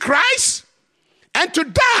live is Christ, and to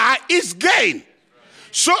die is gain.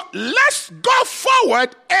 So let's go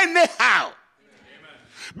forward anyhow.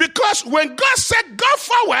 Because when God said go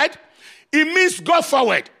forward, it means go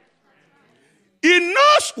forward. He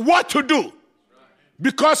knows what to do.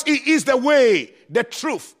 Because he is the way, the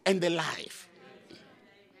truth, and the life.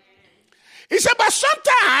 He said, but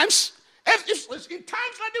sometimes, in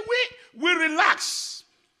times like that, we relax.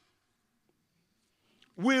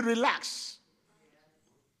 We relax.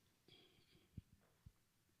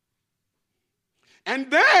 And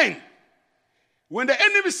then, when the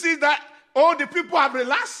enemy sees that all the people have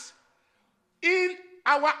relaxed, in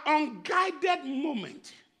our unguided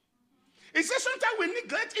moment, he says sometimes we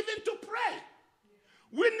neglect even to pray.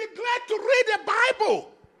 We neglect to read the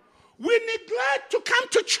Bible. We neglect to come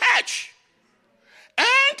to church.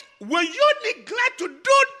 And when you neglect to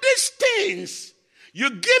do these things, you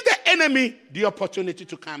give the enemy the opportunity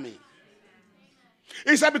to come in.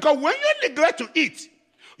 He said, because when you neglect to eat,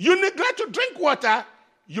 you neglect to drink water,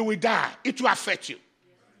 you will die. It will affect you.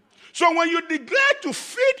 So when you neglect to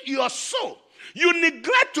feed your soul, you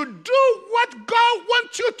neglect to do what God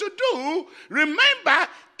wants you to do, remember,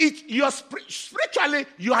 spiritually,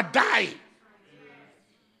 you are dying.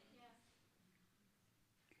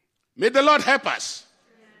 May the Lord help us.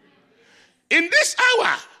 In this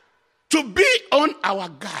hour, to be on our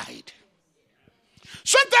guide.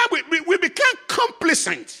 Sometimes we become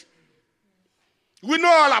complacent. We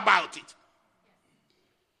know all about it.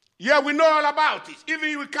 Yeah, we know all about it. Even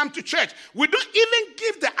if we come to church, we don't even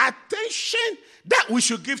give the attention that we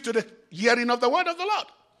should give to the hearing of the word of the Lord.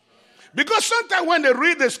 Because sometimes when they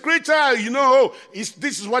read the scripture,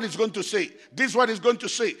 this is what it's going to say. This is what it's going to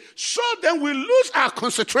say. So then we lose our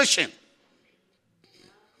concentration.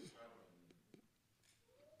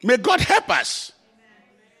 May God help us.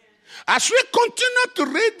 As we continue to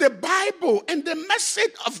read the Bible and the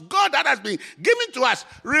message of God that has been given to us,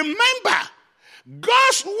 remember,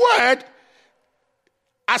 God's word,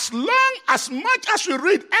 as much as we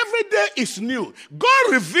read, every day is new.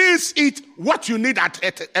 God reveals it what you need at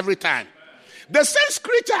every time. The same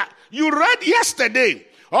scripture you read yesterday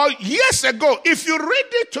or years ago, if you read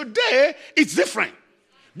it today, it's different.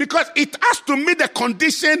 Because it has to meet the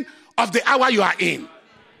condition of the hour you are in.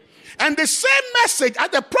 And the same message as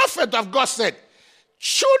the prophet of God said,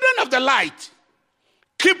 children of the light,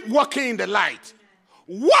 keep walking in the light.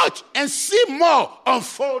 Watch and see more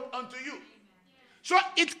unfold unto you. So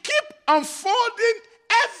it keeps unfolding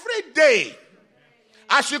every day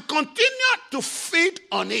as you continue to feed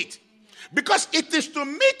on it. Because it is to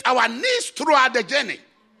meet our needs throughout the journey.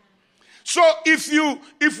 So if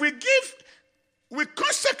we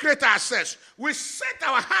consecrate ourselves, we set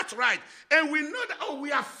our heart right, and we know that,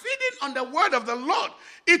 we are feeding on the word of the Lord,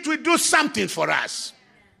 it will do something for us.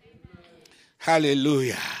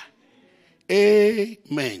 Hallelujah.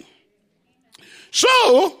 Amen.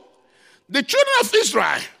 So, the children of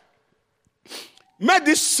Israel met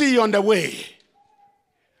this sea on the way.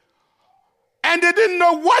 And they didn't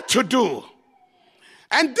know what to do.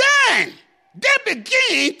 And then they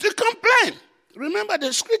begin to complain. Remember,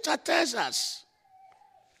 the scripture tells us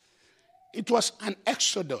it was an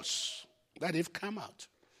exodus that they've come out.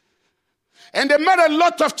 And they met a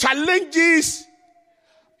lot of challenges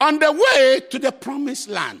on the way to the promised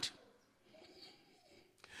land.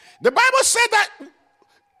 The Bible said that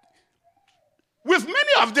with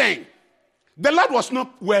many of them, the Lord was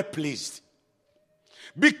not well pleased,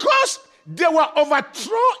 because they were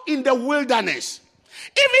overthrown in the wilderness.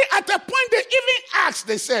 Even at a point, they even asked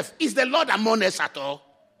themselves, is the Lord among us at all?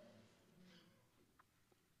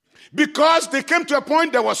 Because they came to a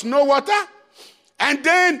point there was no water, and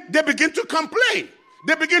then they began to complain.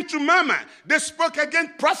 They began to murmur. They spoke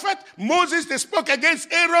against prophet Moses. They spoke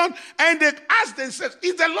against Aaron, and they asked themselves,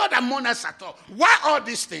 is the Lord among us at all? Why all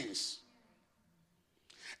these things?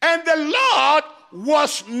 And the Lord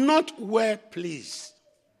was not well pleased.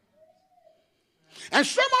 And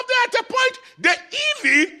some of them at a point, they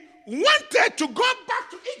even wanted to go back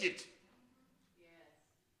to Egypt.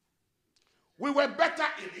 We were better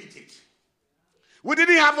in Egypt. We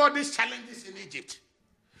didn't have all these challenges in Egypt.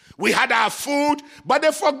 We had our food, but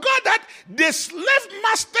they forgot that the slave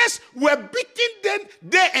masters were beating them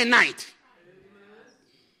day and night.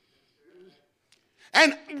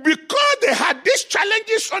 And because they had these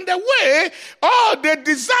challenges on the way, they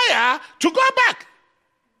desire to go back.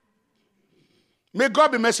 May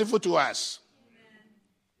God be merciful to us.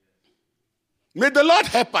 May the Lord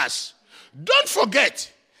help us. Don't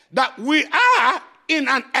forget that we are in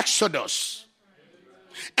an exodus.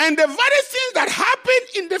 And the very things that happened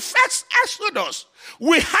in the first exodus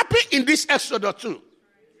will happen in this exodus too.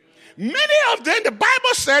 Many of them, the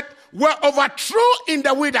Bible said, were overthrown in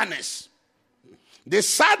the wilderness. They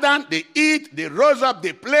sat down, they eat, they rose up,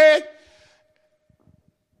 they played.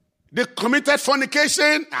 They committed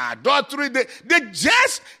fornication, adultery. They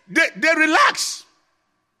relax.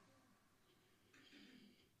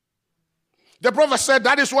 The prophet said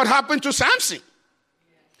that is what happened to Samson.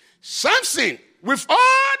 Samson, with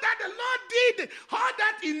all that the Lord did, all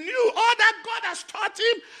that he knew, all that God has taught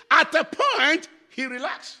him, at a point, he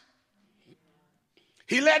relaxed.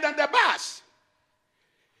 He led on the bars.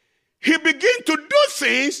 He began to do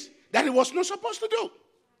things that he was not supposed to do.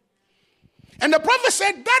 And the prophet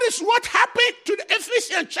said that is what happened to the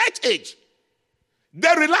Ephesian church age.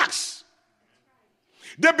 They relaxed.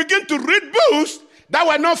 They began to read books that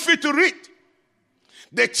were not fit to read.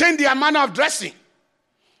 They changed their manner of dressing.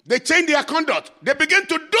 They changed their conduct. They began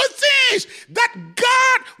to do things that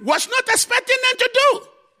God was not expecting them to do.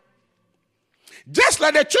 Just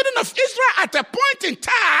like the children of Israel at a point in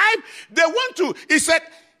time, they want to, he said,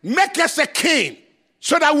 make us a king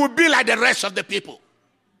so that we'll be like the rest of the people.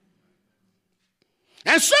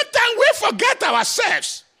 And sometimes we forget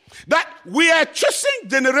ourselves that we are a chosen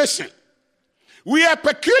generation. We are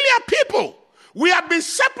peculiar people. We have been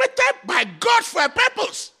separated by God for a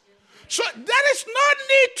purpose. So there is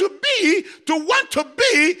no need to want to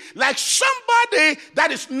be like somebody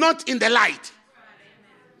that is not in the light.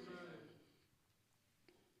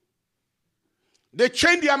 They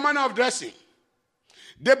change their manner of dressing.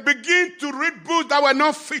 They begin to read books that were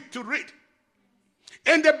not fit to read.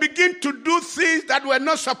 And they begin to do things that were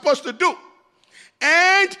not supposed to do.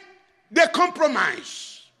 And they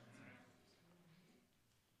compromise.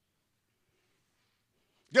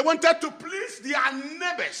 They wanted to please their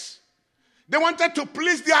neighbors. They wanted to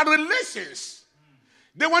please their relations.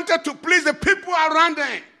 They wanted to please the people around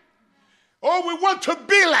them. Oh, we want to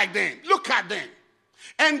be like them. Look at them.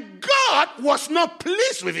 And God was not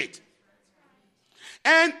pleased with it.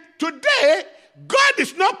 And today, God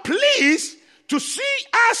is not pleased to see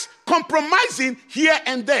us compromising here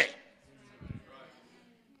and there.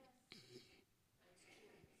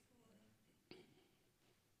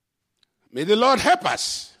 May the Lord help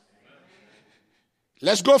us.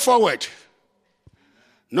 Let's go forward.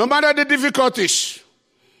 No matter the difficulties,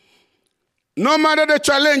 no matter the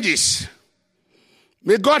challenges,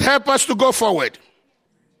 may God help us to go forward.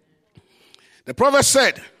 The prophet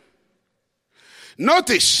said,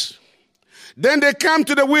 notice, then they come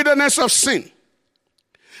to the wilderness of Sin.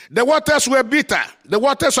 The waters were bitter, the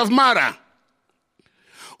waters of Marah.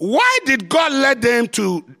 Why did God let them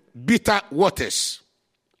to bitter waters?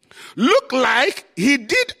 Look like he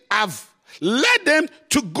did have led them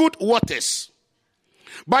to good waters,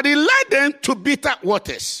 but he led them to bitter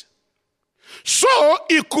waters, so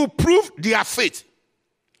he could prove their faith.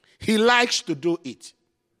 He likes to do it.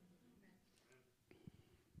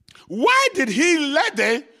 Why did he lead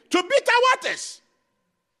them to bitter waters?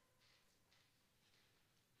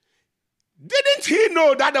 Didn't he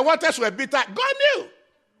know that the waters were bitter? God knew.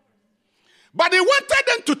 But he wanted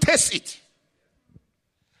them to taste it.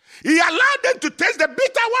 He allowed them to taste the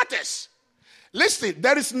bitter waters. Listen,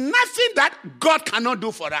 there is nothing that God cannot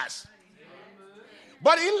do for us.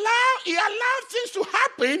 But he allowed things to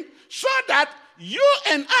happen so that you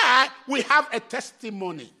and I will have a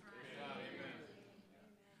testimony.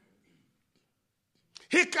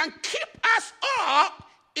 He can keep us all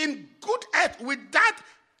in good health without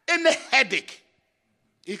any headache.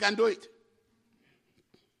 He can do it.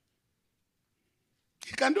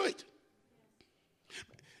 He can do it.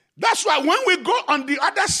 That's why when we go on the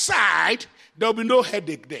other side, there will be no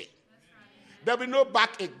headache there. There will be no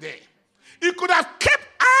backache there. He could have kept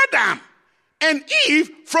Adam and Eve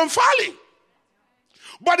from falling.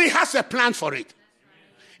 But he has a plan for it.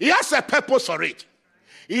 He has a purpose for it.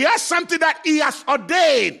 He has something that he has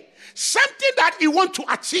ordained. Something that he wants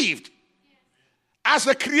to achieve. As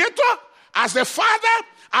the creator, as the father,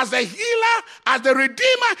 as the healer, as the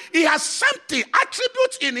redeemer, he has something,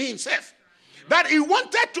 attributes in himself that he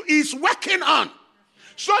wanted to, he's working on.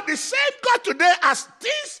 So the same God today has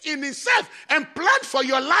things in himself and planned for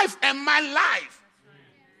your life and my life.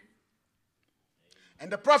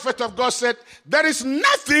 And the prophet of God said, there is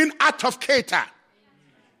nothing out of Cater.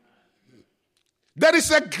 There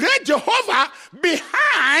is a great Jehovah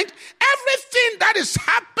behind everything that is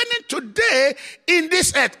happening today in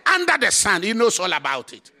this earth, under the sun. He knows all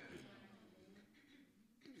about it.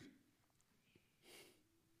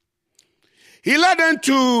 He led them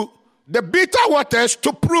to the bitter waters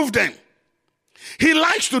to prove them. He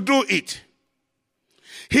likes to do it.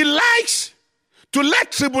 He likes to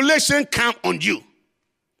let tribulation come on you.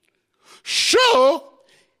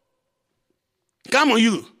 Come on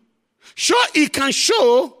you. He can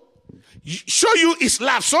show you his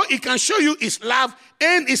love. So he can show you his love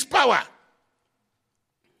and his power.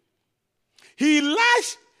 He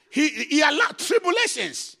allows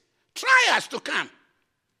tribulations, trials to come.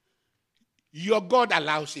 Your God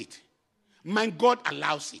allows it. My God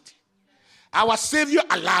allows it. Our Savior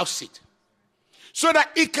allows it. So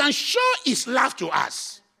that he can show his love to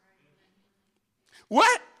us.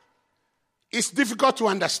 Well, it's difficult to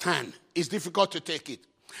understand. It's difficult to take it.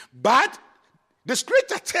 But the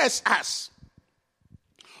scripture tells us.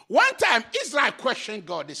 One time Israel questioned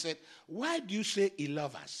God. They said, why do you say he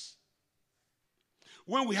loves us?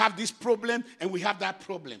 When we have this problem and we have that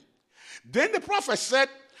problem. Then the prophet said,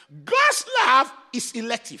 God's love is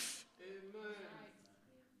elective. Amen.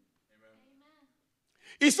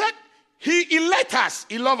 He said, he elects us.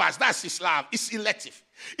 He loves us. That's his love. It's elective.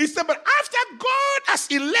 He said, but after God has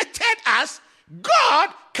elected us, God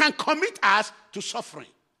can commit us to suffering.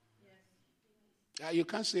 Yes. You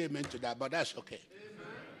can't say amen to that, but that's okay. Amen.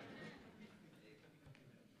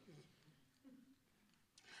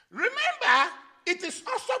 Remember, it is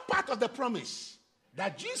also part of the promise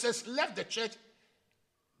that Jesus left the church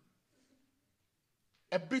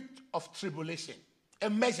a bit of tribulation, a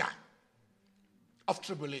measure of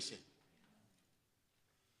tribulation.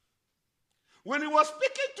 When he was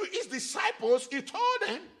speaking to his disciples, he told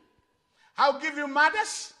them, I'll give you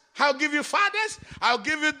mothers, I'll give you fathers, I'll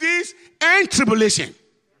give you this, and tribulation.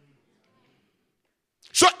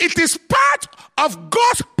 So it is part of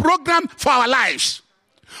God's program for our lives.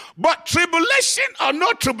 But tribulation or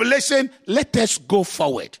no tribulation, let us go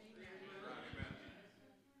forward.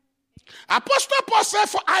 Apostle Paul said,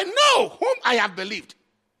 for I know whom I have believed,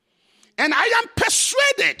 and I am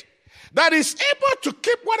persuaded that he is able to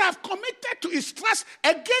keep what I have committed to his trust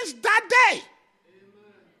against that day. Amen.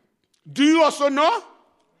 Do you also know?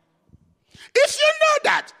 If you know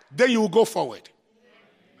that, then you will go forward.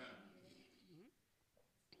 Amen.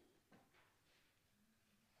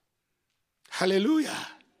 Hallelujah.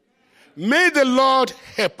 May the Lord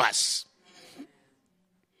help us.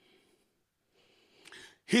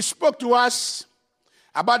 He spoke to us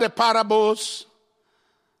about the parables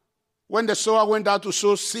when the sower went out to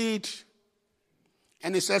sow seed.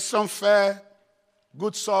 And he said some fell,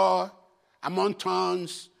 good soil, among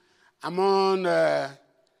thorns, among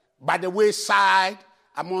by the wayside,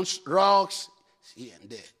 amongst rocks, here and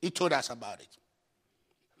there. He told us about it.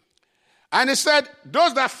 And he said,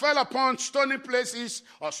 those that fell upon stony places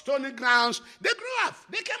or stony grounds, they grew up,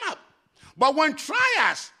 they came up. But when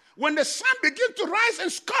trials, when the sun begins to rise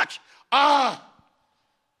and scorch,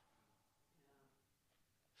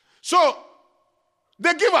 so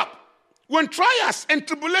they give up. When trials and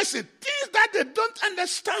tribulation, things that they don't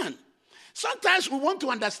understand. Sometimes we want to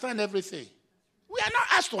understand everything. We are not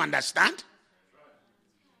asked to understand.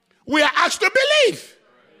 We are asked to believe.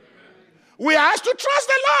 We are asked to trust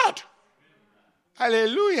the Lord.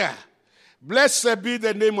 Hallelujah. Blessed be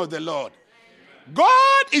the name of the Lord.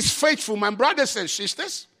 God is faithful, my brothers and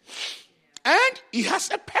sisters. And he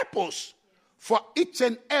has a purpose for each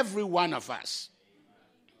and every one of us.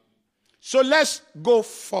 So let's go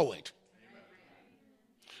forward.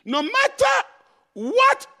 No matter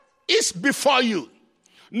what is before you,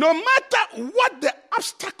 no matter what the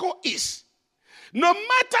obstacle is, no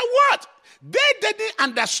matter what, they didn't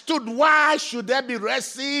understood why should there be Red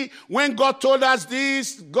Sea when God told us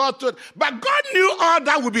this, but God knew all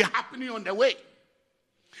that would be happening on the way.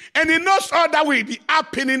 And he knows all that will be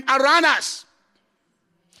happening around us.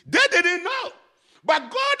 They didn't know. But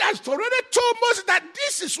God has already told Moses that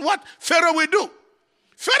this is what Pharaoh will do.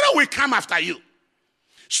 Pharaoh will come after you.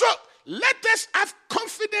 So let us have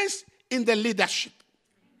confidence in the leadership.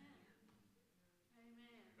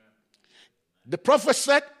 The prophet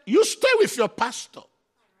said, you stay with your pastor.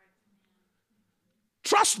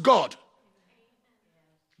 Trust God.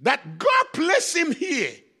 That God placed him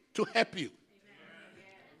here to help you.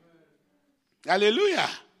 Hallelujah.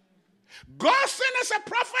 God sent us a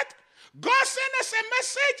prophet. God sent us a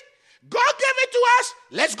message. God gave it to us.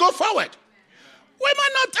 Let's go forward. We might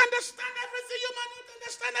not understand everything. You might not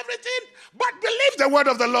understand everything. But believe the word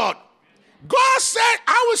of the Lord. God said,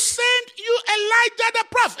 I will send you Elijah the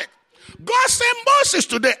prophet. God sent Moses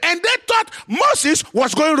today. And they thought Moses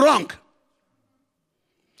was going wrong.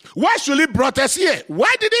 Why should he brought us here?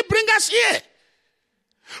 Why did he bring us here?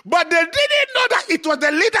 But they didn't know that it was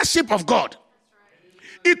the leadership of God.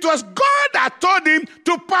 It was God that told him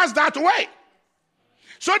to pass that way.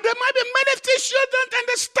 So there might be many things you don't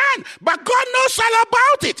understand, but God knows all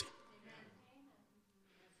about it.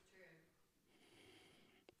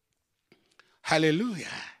 Hallelujah.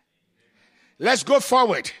 Let's go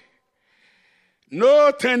forward.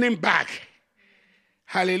 No turning back.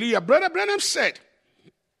 Hallelujah. Brother Branham said,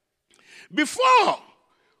 before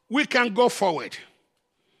we can go forward,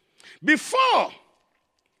 before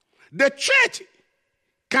the church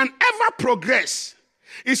can ever progress,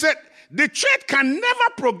 he said, the church can never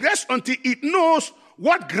progress until it knows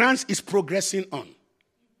what grounds it's progressing on.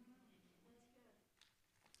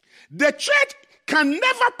 The church can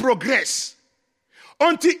never progress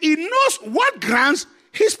until it knows what grounds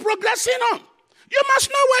he's progressing on. You must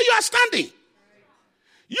know where you are standing.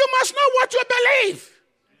 You must know what you believe.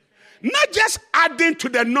 Not just adding to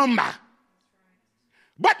the number,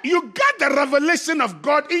 but you got the revelation of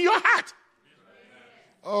God in your heart.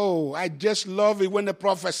 Oh, I just love it when the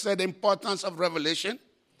prophet said the importance of revelation.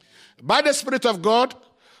 By the Spirit of God,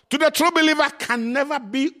 to the true believer can never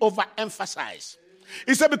be overemphasized.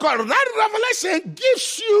 He said because that revelation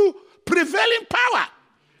gives you prevailing power.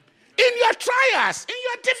 In your trials, in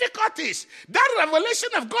your difficulties, that revelation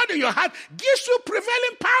of God in your heart gives you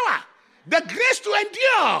prevailing power. The grace to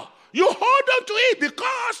endure. You hold on to it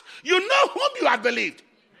because you know whom you have believed.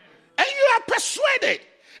 And you are persuaded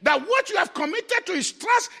that what you have committed to his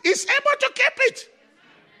trust is able to keep it.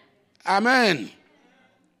 Amen.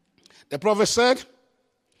 The prophet said,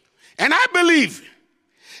 and I believe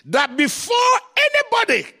that before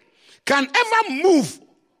anybody can ever move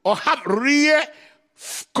or have real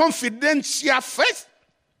confidential faith,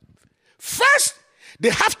 first they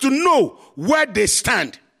have to know where they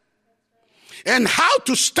stand and how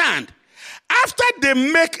to stand after they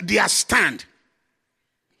make their stand.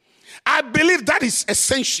 I believe that is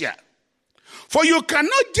essential. For you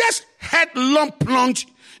cannot just headlong plunge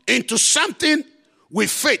into something with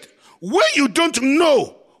faith when you don't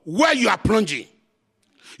know where you are plunging.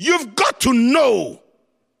 You've got to know.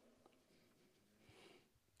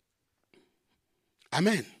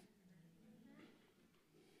 Amen.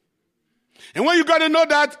 And when you got to know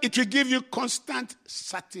that, it will give you constant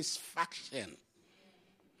satisfaction.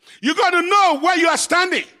 You got to know where you are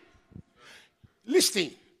standing.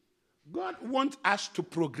 Listen, God wants us to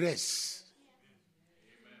progress.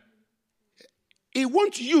 He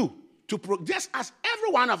wants you to progress, just as every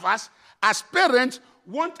one of us, as parents,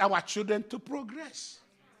 want our children to progress.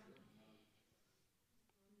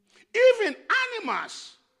 Even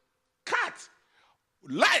animals, cats,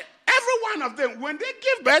 like every one of them, when they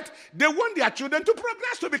give birth, they want their children to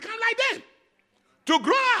progress, to become like them, to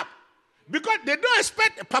grow up. Because they don't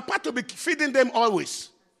expect Papa to be feeding them always.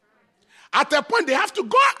 At a point, they have to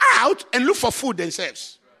go out and look for food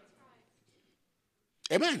themselves.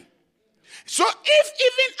 Amen. So if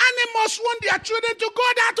even animals want their children to go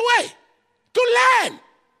that way, to learn,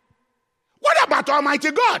 what about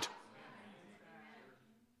Almighty God?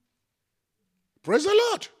 Praise the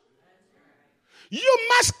Lord. You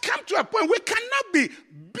must come to a point we cannot be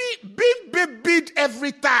beat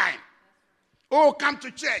every time. Oh, come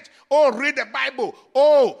to church. Oh, read the Bible.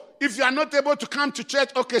 Oh, if you are not able to come to church,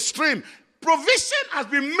 okay, stream. Provision has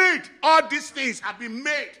been made. All these things have been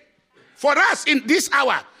made for us in this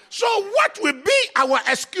hour. So what will be our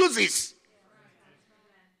excuses?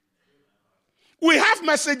 We have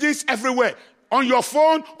messages everywhere. On your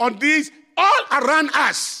phone, on these, all around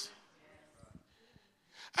us.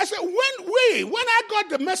 I said, when I got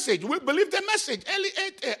the message, we believed the message,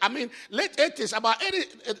 late 80s, about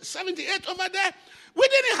 78 over there, we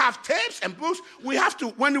didn't have tapes and books. We have to,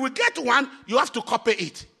 when we get one, you have to copy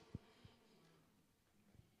it.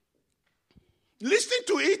 Listen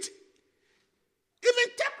to it.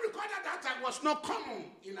 Even tape recorder that time was not common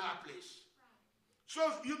in our place. So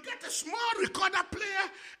you get a small recorder player,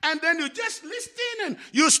 and then you just listen, and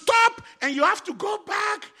you stop, and you have to go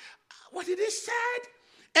back. What did he say?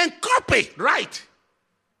 And copy, right?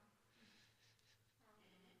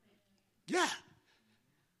 Yeah.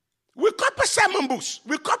 We copy sermon books.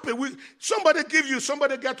 We copy. Somebody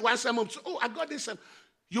get one sermon book. Oh, I got this.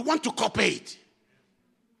 You want to copy it.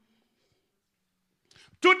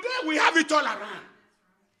 Today we have it all around.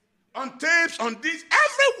 On tapes, on this,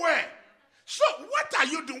 everywhere. So what are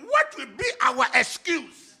you doing? What will be our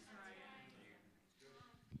excuse?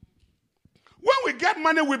 When we get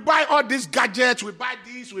money, we buy all these gadgets, we buy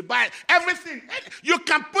this, we buy everything. You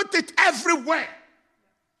can put it everywhere.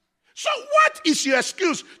 So what is your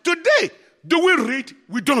excuse? Today, do we read?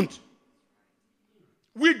 We don't.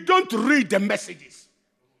 We don't read the messages.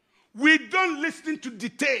 We don't listen to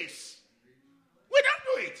details. We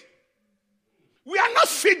don't do it. We are not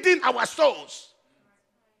feeding our souls.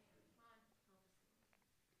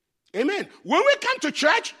 Amen. When we come to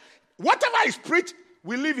church, whatever is preached,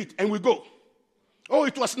 we leave it and we go. Oh,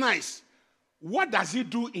 it was nice. What does it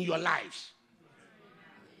do in your lives?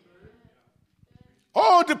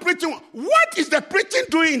 Oh, the preaching. What is the preaching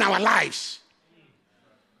doing in our lives?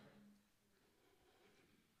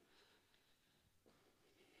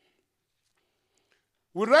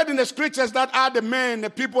 We read in the scriptures that are the men, the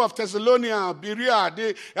people of Thessalonica, Berea,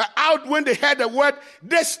 they are out when they heard the word,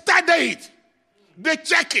 they study it. They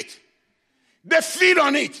check it. They feed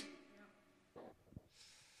on it.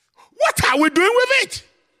 What are we doing with it?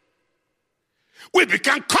 We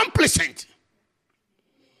become complacent.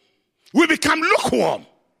 We become lukewarm.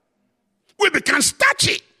 We become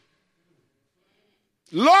starchy.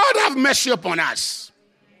 Lord, have mercy upon us.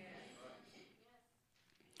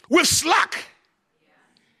 We slack.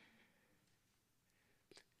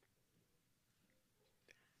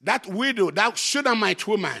 That widow, that Shunammite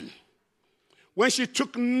woman, when she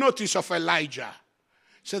took notice of Elijah,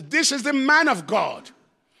 said, this is the man of God.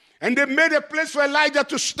 And they made a place for Elijah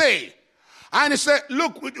to stay. And he said,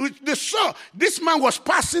 look, they saw this man was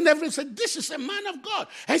passing everything. Said, this is a man of God.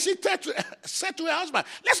 And she said to her husband,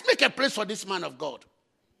 let's make a place for this man of God.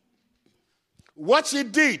 What she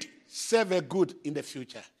did served her good in the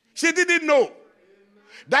future. She didn't know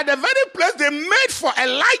that the very place they made for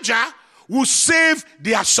Elijah will save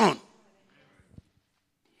their son.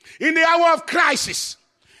 In the hour of crisis,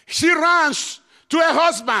 she runs to her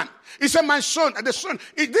husband. He said, my son, and the son,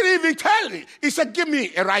 he didn't even tell me. He said, give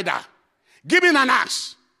me a rider. Give me an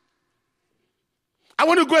axe. I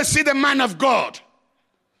want to go and see the man of God.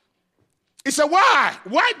 He said, why?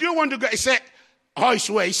 Why do you want to go? He said, oh, it's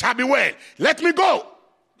well, it shall be well. Let me go.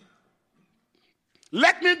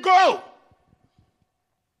 Let me go.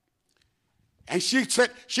 And she said,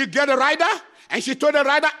 she get a rider, and she told the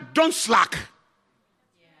rider, don't slack.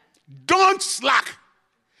 Don't slack.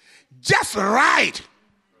 Just ride.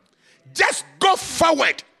 Just go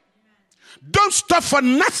forward. Don't stop for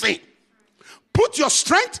nothing. Put your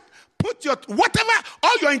strength, put your whatever,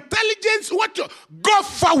 all your intelligence, go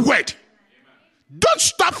forward. Don't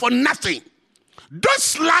stop for nothing. Don't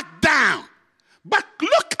slack down. But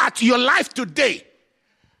look at your life today.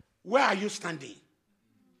 Where are you standing?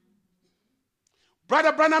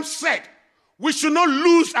 Brother Branham said, we should not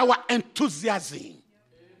lose our enthusiasm.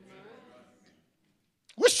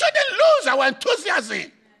 We shouldn't lose our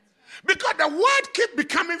enthusiasm. Because the word keeps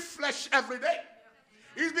becoming flesh every day.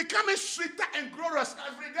 It's becoming sweeter and glorious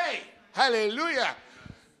every day. Hallelujah.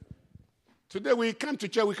 Today we come to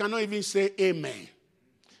church, we cannot even say amen.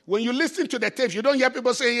 When you listen to the tapes, you don't hear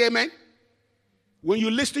people say amen. When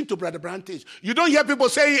you listen to Brother Branham tapes, you don't hear people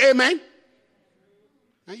say amen.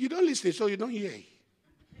 And you don't listen, so you don't hear.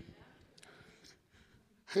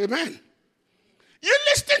 Amen. You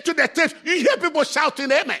listen to the tapes, you hear people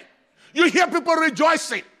shouting amen. You hear people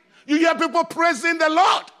rejoicing. You hear people praising the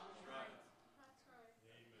Lord.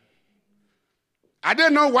 Are they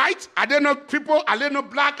not white? Are they not people? Are they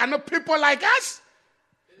not black? Are not people like us?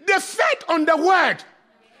 They fed on the word.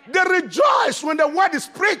 They rejoice when the word is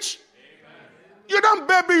preached. You don't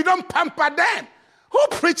baby, you don't pamper them. Who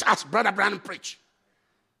preach as Brother Branham preach?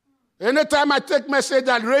 Anytime I take message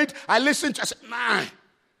and read, I listen to, I say, nah.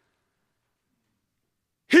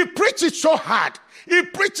 He preaches so hard. He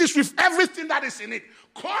preaches with everything that is in it.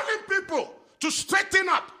 Calling people to straighten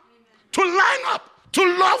up, to line up,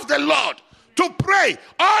 to love the Lord, to pray,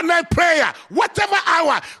 all night prayer, whatever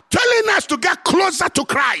hour, telling us to get closer to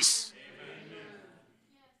Christ.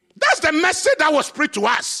 That's the message that was preached to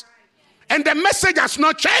us. And the message has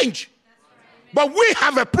not changed. But we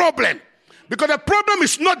have a problem. Because the problem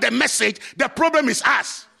is not the message, the problem is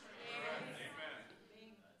us.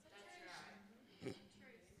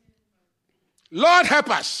 Lord help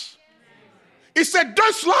us. He said,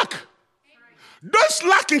 don't slack. Don't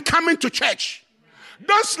slack in coming to church.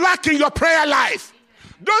 Don't slack in your prayer life.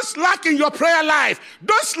 Don't slack in your prayer life.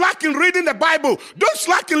 Don't slack in reading the Bible. Don't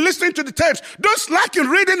slack in listening to the tapes. Don't slack in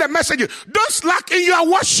reading the messages. Don't slack in your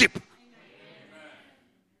worship.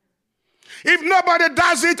 If nobody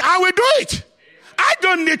does it, I will do it. I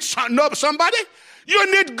don't need somebody.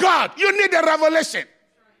 You need God. You need a revelation.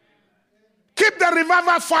 Keep the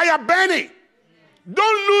revival fire burning.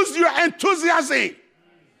 Don't lose your enthusiasm.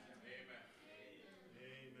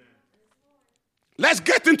 Let's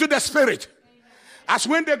get into the spirit. As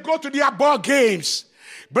when they go to their ball games,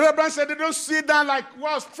 Brother Brown said they don't sit down like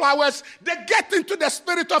flowers. They get into the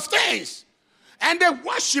spirit of things. And they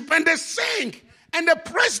worship and they sing. And they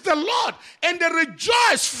praise the Lord. And they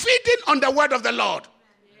rejoice feeding on the word of the Lord.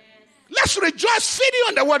 Let's rejoice feeding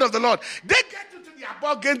on the word of the Lord. They get into their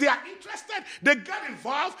ball game. They are interested. They get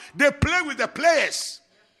involved. They play with the players.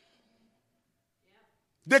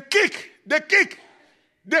 They kick. They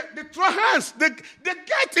throw hands. They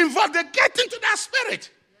get involved. They get into that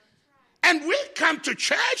spirit. And we come to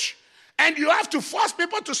church and you have to force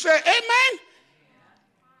people to say amen.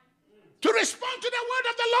 To respond to the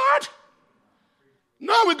word of the Lord.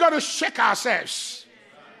 No, we got to shake ourselves.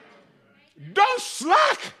 Don't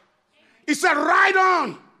slack. It's a ride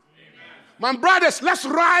on. My brothers, let's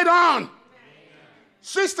ride on.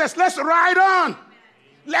 Sisters, let's ride on.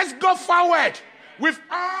 Let's go forward with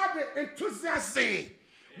all the enthusiasm.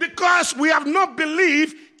 Because we have not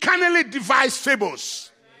believed carnally devised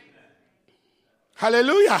fables.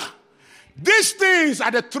 Hallelujah. These things are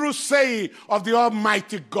the true saying of the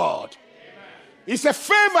Almighty God. It's a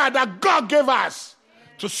favor that God gave us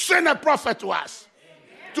to send a prophet to us.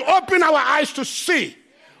 To open our eyes to see.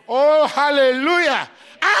 Oh, hallelujah.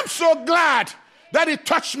 I'm so glad that he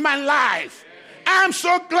touched my life. I'm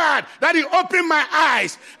so glad that he opened my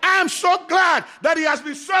eyes. I'm so glad that he has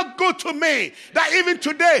been so good to me that even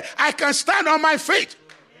today I can stand on my feet.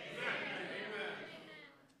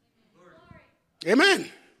 Amen.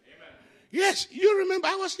 Amen. Yes, you remember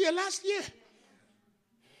I was here last year.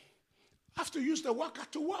 I have to use the walker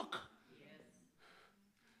to walk.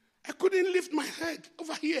 I couldn't lift my head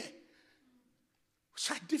over here.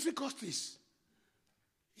 Such difficulties.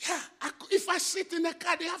 Yeah, if I sit in the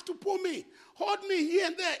car, they have to pull me, hold me here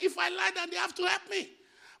and there. If I lie down, they have to help me.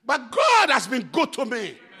 But God has been good to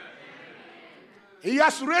me. He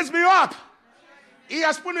has raised me up. He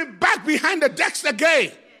has put me back behind the decks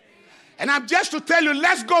again. And I'm just to tell you,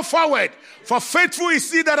 let's go forward. For faithful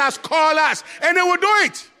is he that has called us, and he will do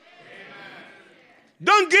it.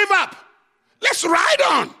 Don't give up. Let's ride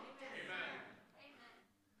on.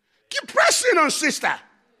 Keep pressing on, sister.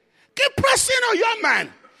 Keep pressing on, young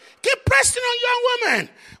man. Keep pressing on, young woman.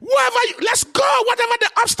 Let's go. Whatever the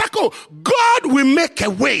obstacle, God will make a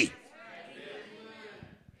way.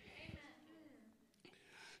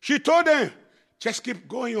 She told them, just keep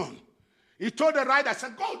going on. He told the rider,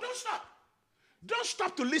 said, go, don't stop. Don't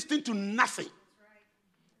stop to listen to nothing.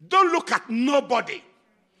 Don't look at nobody.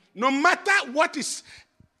 No matter what is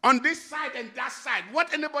on this side and that side,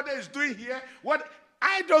 what anybody is doing here,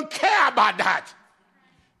 I don't care about that.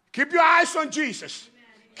 Keep your eyes on Jesus.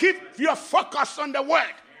 Keep your focus on the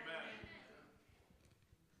word.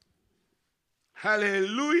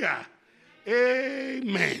 Hallelujah.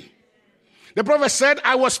 Amen. The prophet said,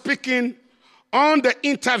 I was speaking on the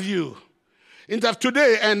interview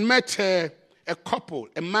today and met a couple,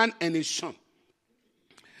 a man and his son.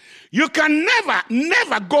 You can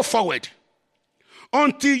never go forward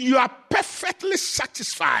until you are perfectly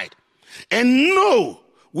satisfied and know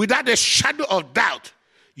without a shadow of doubt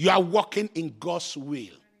you are walking in God's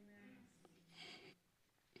will.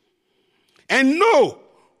 And know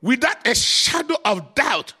without a shadow of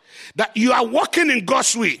doubt that you are walking in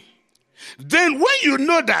God's will. Then when you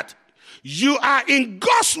know that you are in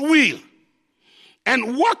God's will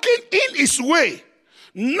and walking in his way,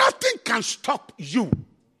 nothing can stop you.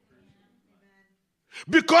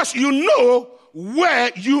 Because you know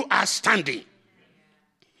where you are standing.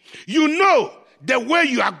 You know the way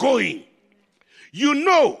you are going. You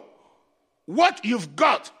know what you've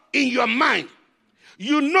got in your mind.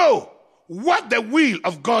 You know what the will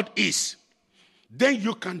of God is. Then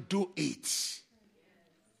you can do it.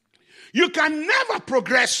 You can never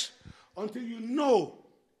progress until you know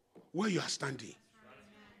where you are standing.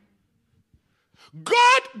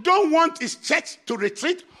 God don't want his church to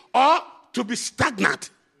retreat or to be stagnant.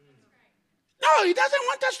 No, he doesn't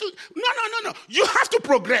want us to. No. You have to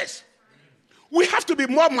progress. We have to be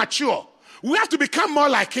more mature. We have to become more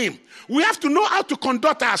like him. We have to know how to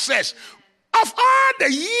conduct ourselves. Of all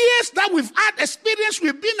the years that we've had experience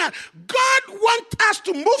we've been at, God wants us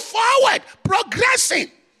to move forward,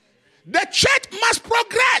 progressing. The church must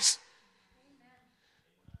progress.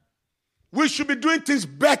 We should be doing things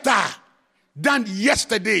better than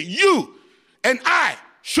yesterday. You and I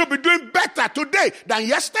should be doing better today than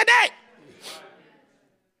yesterday.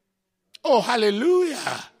 Oh,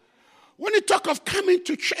 hallelujah. When you talk of coming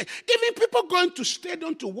to church, even people going to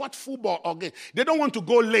stadium to watch football or game, they don't want to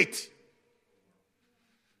go late.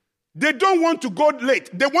 They don't want to go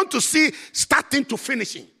late. They want to see starting to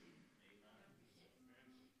finishing.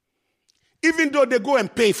 Even though they go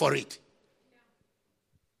and pay for it.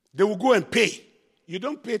 They will go and pay. You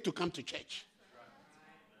don't pay to come to church.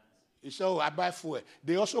 You say, oh, I buy fuel.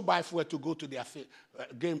 They also buy fuel to go to their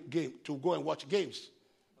game, to go and watch games.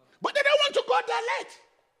 But they don't want to go there late.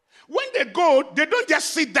 When they go, they don't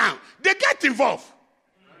just sit down. They get involved.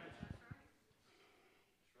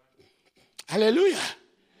 Hallelujah.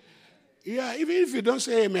 Yeah, even if you don't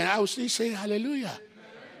say amen, I will still say hallelujah.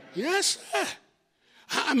 Yes, sir.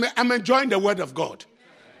 I'm enjoying the word of God.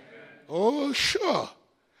 Oh, sure.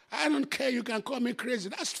 I don't care. You can call me crazy.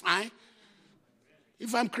 That's fine.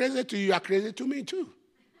 If I'm crazy to you, you are crazy to me too.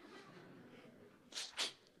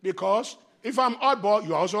 Because if I'm oddball,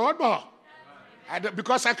 you're also oddball.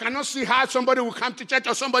 Because I cannot see how somebody will come to church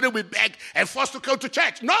or somebody will beg and forced to go to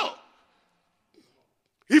church. No.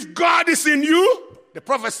 If God is in you, the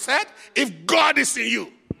prophet said, if God is in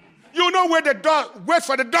you, you know where the door, wait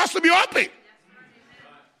for the doors to be open.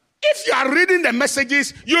 If you are reading the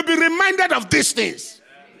messages, you'll be reminded of these things.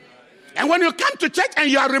 And when you come to church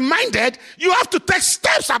and you are reminded, you have to take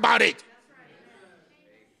steps about it.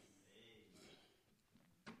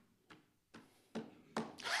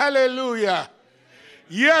 Hallelujah.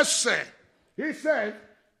 Yes, sir.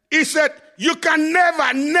 He said, you can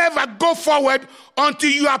never go forward until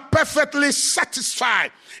you are perfectly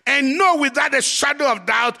satisfied and know without a shadow of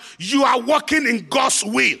doubt you are walking in God's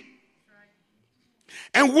will.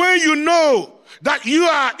 And when you know that you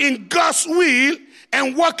are in God's will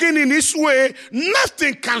and walking in his way,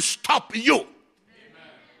 nothing can stop you. Amen.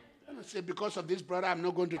 I don't say, because of this brother, I'm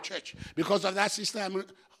not going to church. Because of that sister,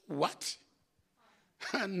 what?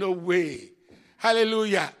 No way.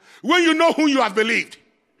 Hallelujah. When you know who you have believed,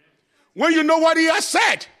 when you know what he has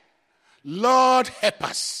said, Lord, help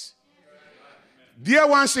us. Dear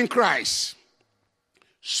ones in Christ,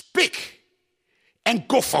 speak and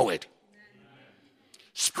go forward.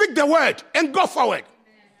 Speak the word and go forward.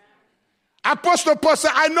 Apostle Paul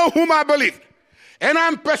said, I know whom I believe, and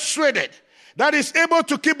I'm persuaded that he's able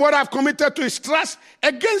to keep what I've committed to his trust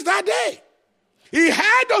against that day. He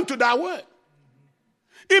held on to that word.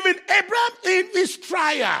 Even Abraham in his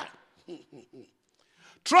trial,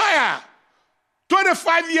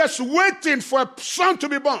 25 years waiting for a son to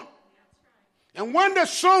be born. And when the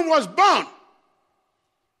son was born,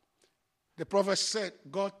 the prophet said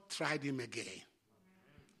God tried him again.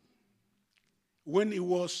 When he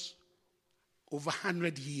was over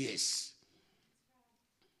 100 years.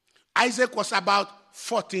 Isaac was about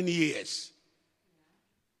 14 years.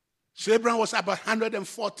 So Abraham was about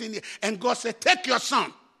 114 years. And God said, take your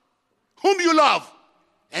son, whom you love,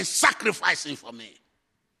 and sacrifice him for me.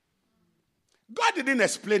 God didn't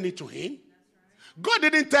explain it to him. God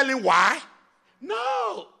didn't tell him why.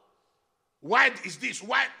 No. Why is this?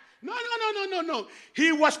 Why? No.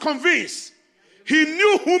 He was convinced. He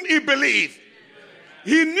knew whom he believed.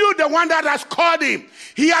 He knew the one that has called him.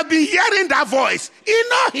 He had been hearing that voice. He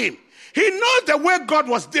knew him. He knows the way God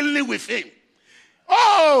was dealing with him.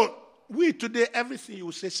 Oh, we today, everything you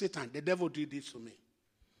will say, Satan, the devil did this to me.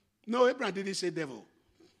 No, Abraham didn't say devil.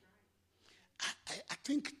 I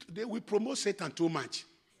think today we promote Satan too much.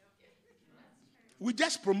 We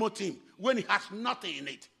just promote him when he has nothing in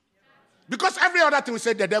it. Because every other thing we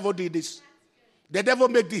say, the devil did this. The devil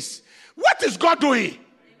made this. What is God doing?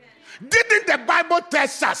 Didn't the Bible tell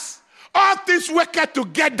us all things work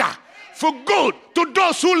together for good to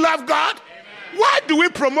those who love God? Amen. Why do we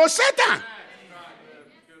promote Satan?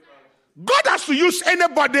 God has to use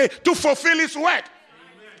anybody to fulfill his word. Amen.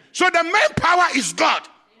 So the main power is God.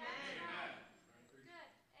 Amen.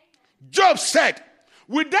 Job said,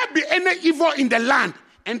 will there be any evil in the land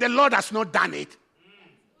and the Lord has not done it?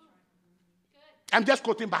 I'm just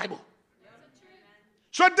quoting Bible.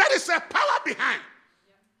 So there is a power behind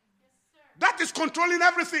that is controlling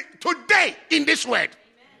everything today in this word.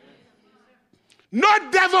 No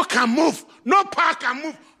devil can move. No power can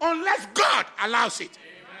move unless God allows it.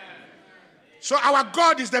 Amen. So our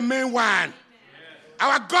God is the main one.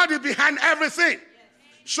 Our God is behind everything.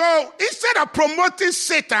 So instead of promoting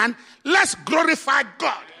Satan, let's glorify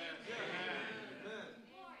God.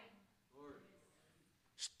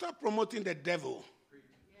 Stop promoting the devil.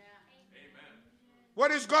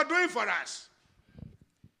 What is God doing for us?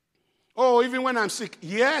 Oh, even when I'm sick.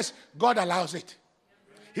 Yes, God allows it.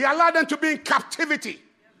 He allowed them to be in captivity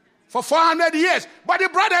for 400 years, but he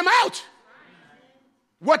brought them out.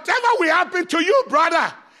 Whatever will happen to you,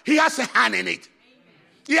 brother, he has a hand in it.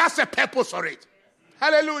 He has a purpose for it.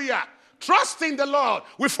 Hallelujah. Trust in the Lord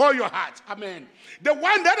with all your heart. Amen. The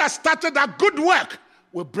one that has started that good work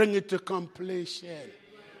will bring it to completion.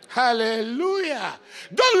 Hallelujah.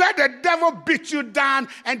 Don't let the devil beat you down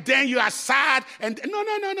and then you are sad. And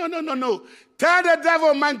no. Tell the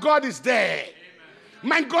devil, my God is there.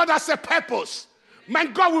 My God has a purpose. My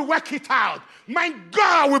God will work it out. My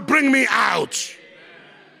God will bring me out.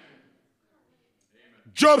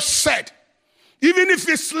 Job said, even if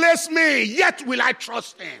he slays me, yet will I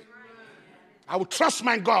trust him. I will trust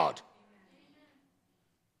my God.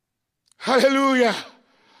 Hallelujah.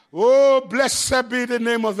 Oh, blessed be the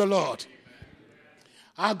name of the Lord.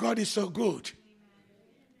 Our God is so good.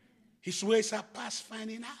 His ways are past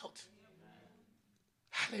finding out.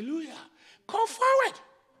 Hallelujah. Go forward.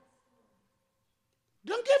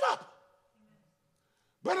 Don't give up.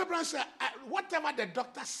 Brother Brown said, whatever the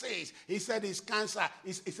doctor says, he said it's cancer,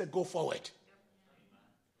 he said go forward.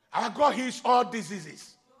 Our God heals all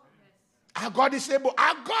diseases. Our God is able.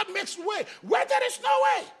 Our God makes way where there is no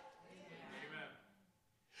way.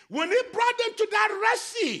 When he brought them to that Red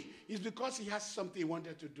Sea, it's because he has something he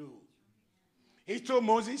wanted to do. He told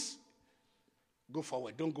Moses, go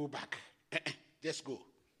forward, don't go back. Just go.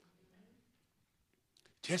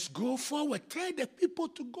 Just go forward. Tell the people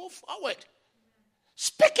to go forward.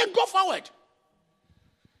 Speak and go forward.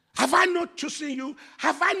 Have I not chosen you?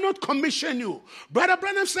 Have I not commissioned you? Brother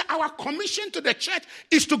Branham said our commission to the church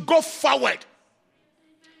is to go forward.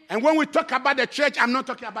 And when we talk about the church, I'm not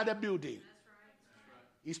talking about the building.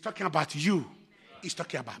 He's talking about you. He's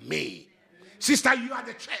talking about me. Sister, you are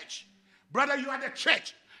the church. Brother, you are the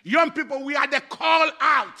church. Young people, we are the call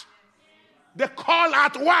out. The call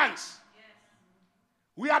out ones.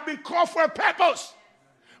 We have been called for a purpose.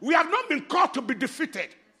 We have not been called to be defeated.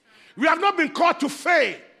 We have not been called to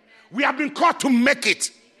fail. We have been called to make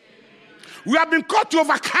it. We have been called to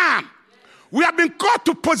overcome. We have been called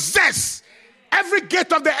to possess every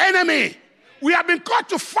gate of the enemy. We have been called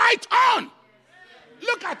to fight on.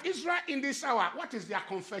 Look at Israel in this hour. What is their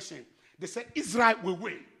confession? They say Israel will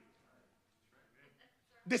win.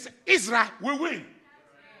 They say Israel will win.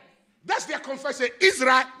 That's their confession.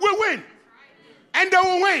 Israel will win. And they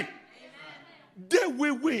will win. They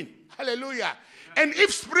will win. Hallelujah. And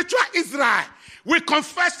if spiritual Israel will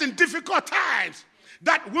confess in difficult times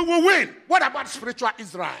that we will win, what about spiritual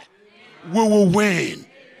Israel? We will win.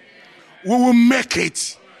 We will make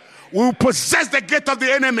it. We will possess the gate of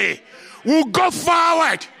the enemy. We will go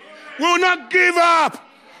forward. We will not give up.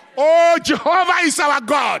 Oh, Jehovah is our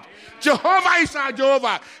God. Jehovah is our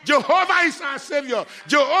Jehovah. Jehovah is our Savior.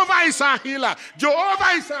 Jehovah is our healer. Jehovah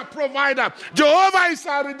is our provider. Jehovah is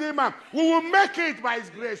our Redeemer. We will make it by His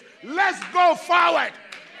grace. Let's go forward.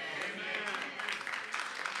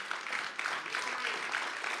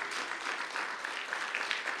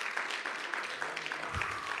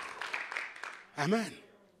 Amen.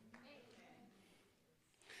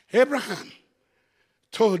 Abraham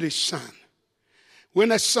told his son, when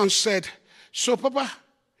the son said, so Papa,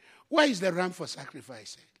 where is the ram for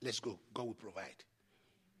sacrifice? Let's go. God will provide.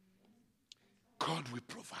 God will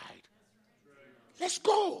provide. Let's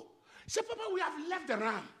go. He said, Papa, we have left the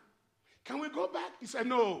ram. Can we go back? He said,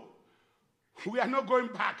 no. We are not going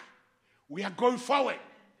back. We are going forward.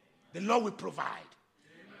 The Lord will provide.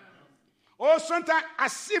 Amen. Oh, sometimes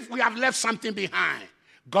as if we have left something behind.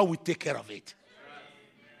 God will take care of it.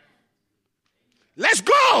 Let's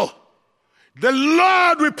go. The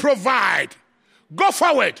Lord will provide. Go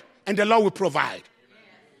forward and the Lord will provide.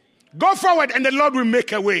 Go forward and the Lord will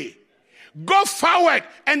make a way. Go forward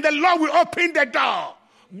and the Lord will open the door.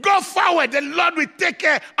 Go forward, the Lord will take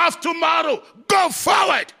care of tomorrow. Go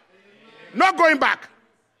forward. Not going back.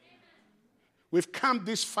 We've come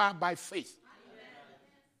this far by faith.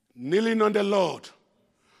 Kneeling on the Lord.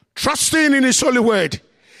 Trusting in His holy word.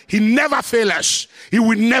 He never fails us. He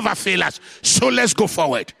will never fail us. So let's go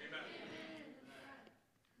forward.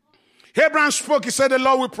 Abraham spoke. He said the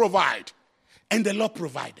Lord will provide. And the Lord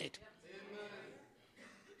provided.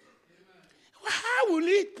 How will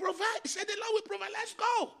He provide? He said the Lord will provide. Let's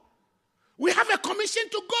go. We have a commission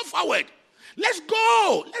to go forward. Let's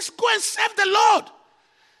go. Let's go and serve the Lord.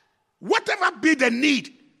 Whatever be the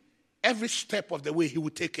need, every step of the way he will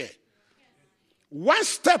take care. One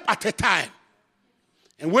step at a time.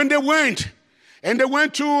 And when they went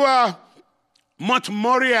to Mount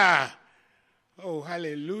Moriah, oh,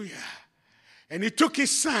 hallelujah. And he took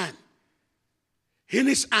his son in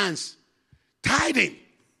his hands, tied him,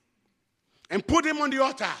 and put him on the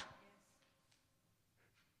altar.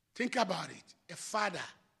 Think about it. A father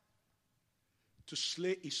to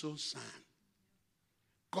slay his own son.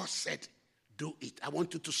 God said, do it. I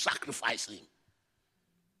want you to sacrifice him.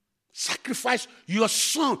 Sacrifice your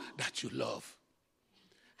son that you love.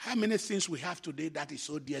 How many things we have today that is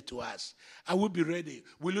so dear to us? I will be ready.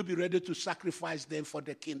 Will you be ready to sacrifice them for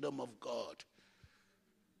the kingdom of God?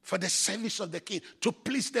 For the service of the king, to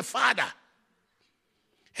please the Father.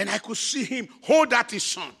 And I could see him hold out his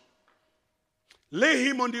son. Lay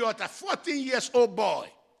him on the altar, 14 years old boy.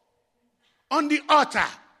 On the altar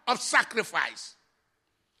of sacrifice.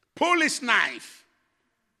 Pull his knife.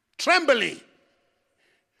 Trembling.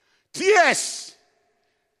 Tears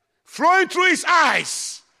flowing through his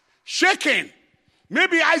eyes. Shaking.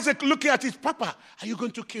 Maybe Isaac looking at his papa. Are you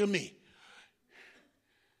going to kill me?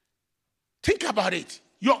 Think about it.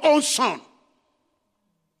 Your own son.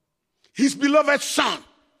 His beloved son.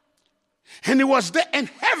 And he was there and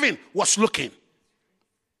heaven was looking.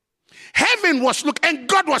 Heaven was looking and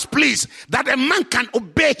God was pleased that a man can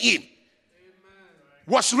obey him.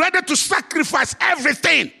 Was ready to sacrifice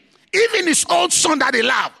everything. Even his own son that he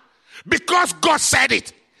loved. Because God said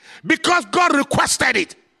it. Because God requested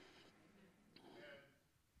it.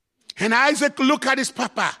 And Isaac looked at his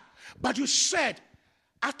papa. But you said,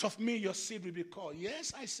 out of me your seed will be called.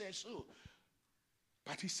 Yes, I said so.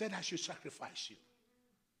 But he said I should sacrifice you.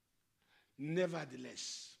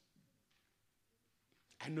 Nevertheless,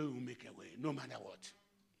 I know you will make a way, no matter what.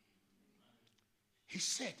 He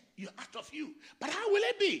said, you're out of you. But how will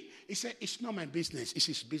it be? He said, it's not my business, it's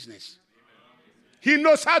his business. He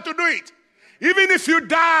knows how to do it. Even if you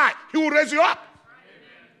die, he will raise you up.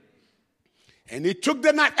 And he took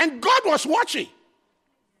the knife, and God was watching.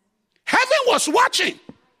 Heaven was watching.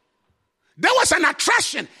 There was an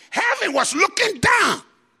attraction. Heaven was looking down.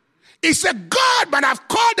 He said, God, but I've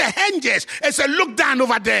called the angels and said, look down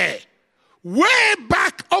over there. Way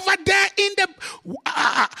back over there in the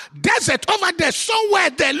desert, over there, somewhere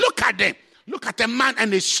there. Look at them. Look at the man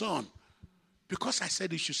and his son. Because I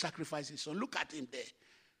said he should sacrifice his son. Look at him there.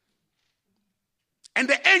 And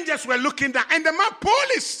the angels were looking down. And the man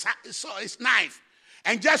pulled his knife.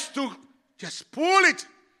 And just pull it.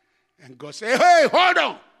 And God said, hey, hold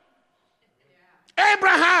on.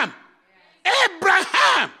 Abraham.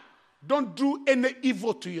 Abraham. Don't do any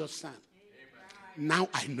evil to your son. Now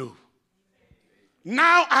I know.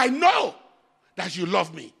 Now I know that you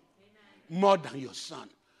love me more than your son.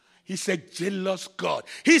 He's a jealous God.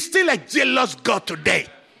 He's still a jealous God today.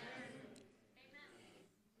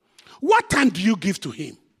 What time do you give to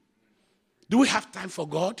him? Do we have time for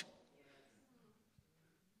God?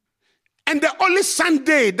 And the only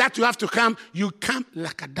Sunday that you have to come, you come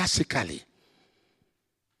lackadaisically.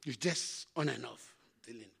 You just on and off.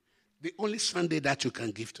 The only Sunday that you can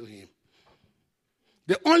give to him.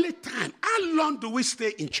 The only time. How long do we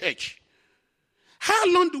stay in church?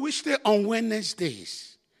 How long do we stay on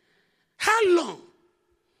Wednesdays? How long?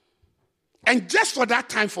 And just for that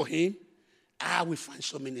time for him, we find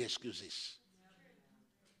so many excuses.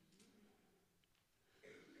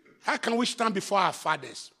 How can we stand before our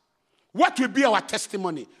fathers? What will be our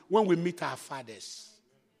testimony when we meet our fathers?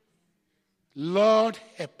 Lord,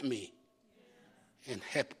 help me and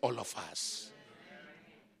help all of us.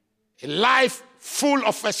 A life full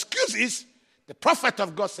of excuses, the prophet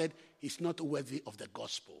of God said, is not worthy of the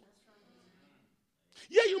gospel.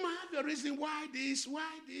 Yeah, you might have your reason why this.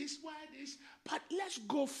 But let's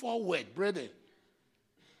go forward, brethren.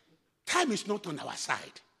 Time is not on our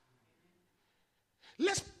side.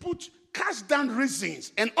 Let's cast down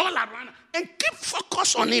reasons and all around and keep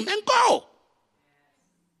focus on him and go.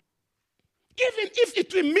 Even if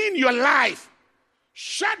it will mean your life.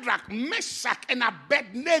 Shadrach, Meshach, and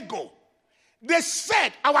Abednego, they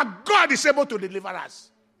said, our God is able to deliver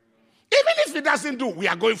us. Even if he doesn't do, we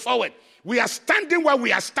are going forward. We are standing where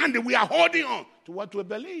we are standing. We are holding on to what we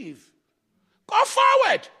believe. Go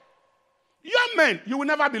forward. Young men, you will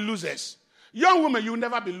never be losers. Young women, you will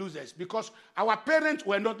never be losers because our parents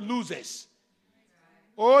were not losers.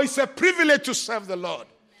 Oh, it's a privilege to serve the Lord.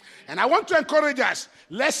 And I want to encourage us,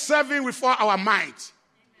 let's serve him with all our might,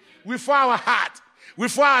 with all our heart,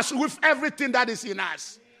 with everything that is in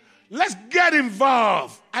us. Let's get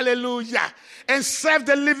involved. Hallelujah. And serve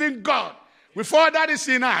the living God. With all that is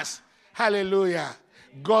in us. Hallelujah.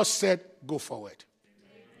 God said, go forward.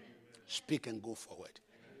 Speak and go forward.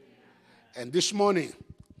 And this morning,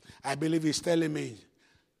 I believe he's telling me,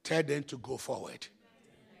 tell them to go forward.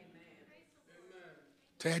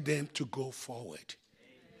 Tell them to go forward.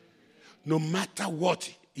 No matter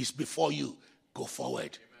what is before you, go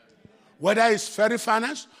forward. Whether it's Fairy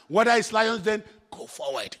Finance, whether it's Lions Den, go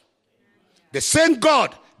forward. The same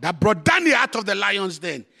God that brought Daniel out of the Lions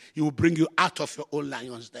Den, he will bring you out of your own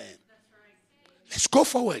Lions Den. Let's go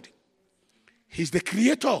forward. He's the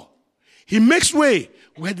creator. He makes way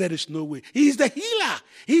where there is no way. He is the healer.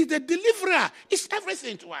 He is the deliverer. He's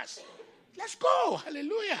everything to us. Let's go.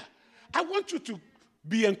 Hallelujah. I want you to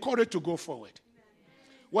be encouraged to go forward.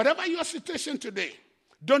 Whatever your situation today,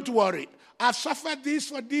 don't worry. I've suffered this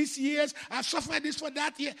for these years. I've suffered this for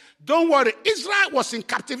that year. Don't worry. Israel was in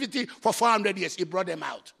captivity for 400 years. He brought them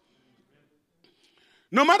out.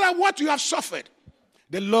 No matter what you have suffered,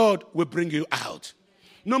 the Lord will bring you out.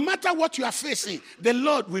 No matter what you are facing, the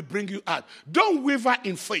Lord will bring you out. Don't waver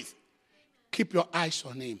in faith. Keep your eyes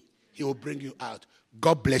on him. He will bring you out.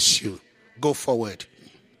 God bless you. Go forward.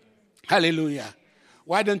 Hallelujah.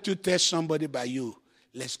 Why don't you tell somebody by you,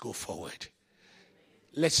 let's go forward.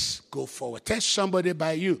 Let's go forward. Tell somebody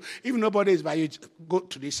by you. If nobody is by you, go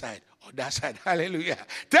to this side or that side. Hallelujah.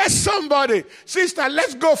 Tell somebody, sister,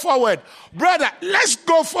 let's go forward. Brother, let's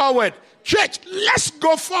go forward. Church, let's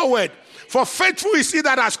go forward. For faithful is he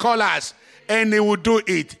that has called us, and he will do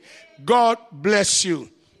it. God bless you.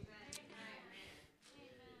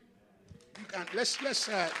 Let's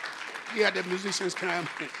hear the musicians come.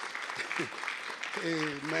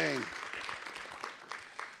 Amen.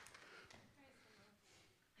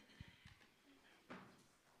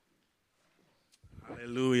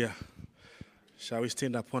 Hallelujah. Shall we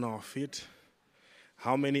stand upon our feet?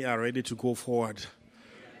 How many are ready to go forward?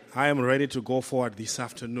 I am ready to go forward this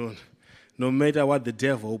afternoon. No matter what the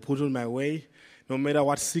devil will put on my way, no matter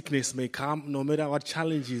what sickness may come, no matter what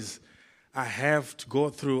challenges I have to go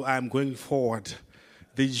through, I am going forward.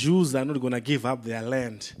 The Jews are not going to give up their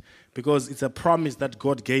land because it's a promise that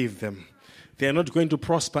God gave them. They are not going to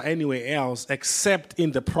prosper anywhere else except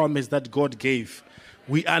in the promise that God gave.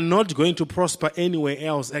 We are not going to prosper anywhere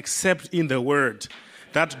else except in the word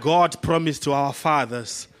that God promised to our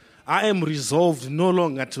fathers. I am resolved no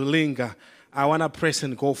longer to linger. I want to press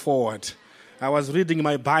and go forward. I was reading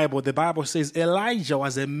my Bible. The Bible says Elijah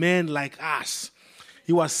was a man like us.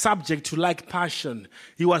 He was subject to like passion.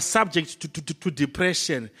 He was subject to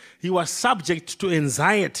depression. He was subject to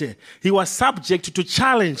anxiety. He was subject to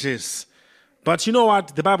challenges. But you know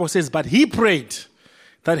what? The Bible says, but he prayed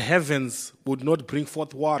that heavens would not bring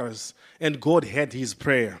forth waters, and God heard his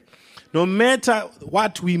prayer. No matter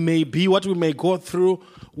what we may be, what we may go through,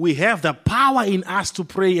 we have the power in us to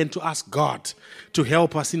pray and to ask God to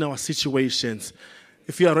help us in our situations.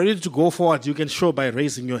 If you are ready to go forward, you can show by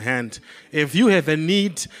raising your hand. If you have a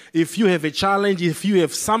need, if you have a challenge, if you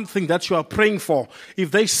have something that you are praying for,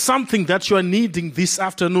 if there's something that you are needing this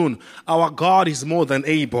afternoon, our God is more than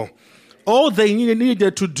able. All they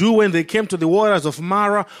needed to do when they came to the waters of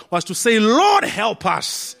Marah was to say, Lord, help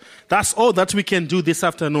us. That's all that we can do this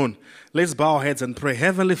afternoon. Let's bow our heads and pray.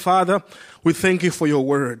 Heavenly Father, we thank you for your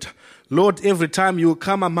word. Lord, every time you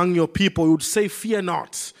come among your people, you would say, fear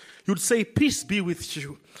not. You would say, peace be with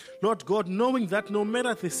you. Lord God, knowing that no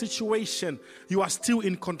matter the situation, you are still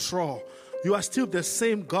in control. You are still the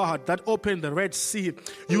same God that opened the Red Sea.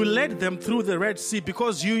 You led them through the Red Sea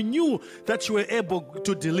because you knew that you were able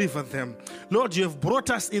to deliver them. Lord, you have brought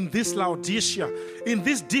us in this Laodicea, in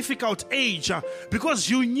this difficult age, because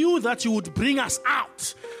you knew that you would bring us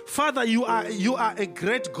out. Father, you are a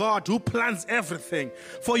great God who plans everything.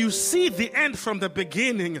 For you see the end from the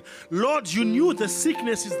beginning. Lord, you knew the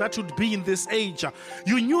sicknesses that would be in this age.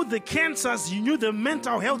 You knew the cancers. You knew the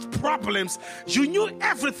mental health problems. You knew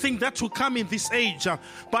everything that would come in this age.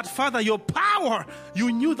 But Father, your power,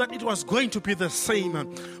 you knew that it was going to be the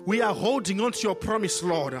same. We are holding on to your promise,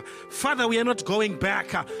 Lord. Father, we are not going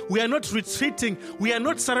back. We are not retreating. We are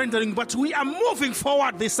not surrendering, but we are moving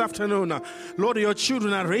forward this afternoon. Lord, your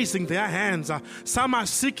children are raising their hands. Some are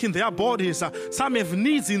sick in their bodies. Some have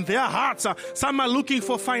needs in their hearts. Some are looking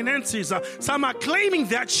for finances. Some are claiming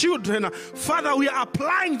their children. Father, we are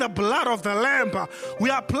applying the blood of the Lamb. We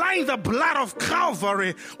are applying the blood of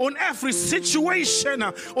Calvary on every situation,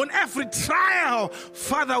 on every trial,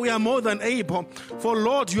 Father, we are more than able. For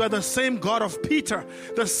Lord, you are the same God of Peter,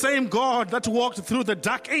 the same God that walked through the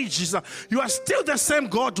dark ages. You are still the same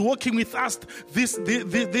God walking with us this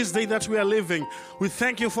day that we are living. We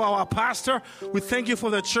thank you for our pastor. We thank you for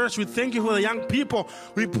the church. We thank you for the young people.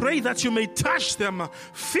 We pray that you may touch them,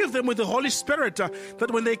 fill them with the Holy Spirit,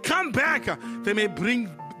 that when they come back, they may bring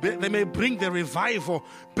the revival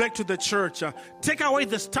back to the church. Take away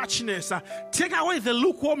the starchiness. Take away the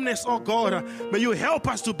lukewarmness, oh God. May you help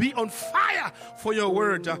us to be on fire for your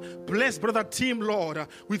word. Bless Brother Tim, Lord.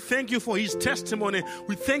 We thank you for his testimony.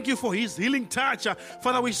 We thank you for his healing touch.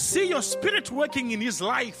 Father, we see your spirit working in his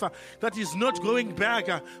life, that is not going back,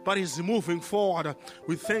 but is moving forward.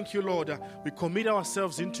 We thank you, Lord. We commit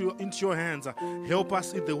ourselves into your hands. Help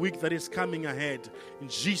us in the week that is coming ahead. In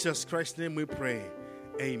Jesus Christ's name we pray.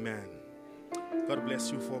 Amen. God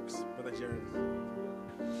bless you, folks. Brother Jeremy.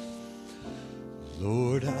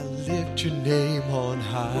 Lord, I lift your name on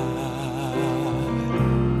high.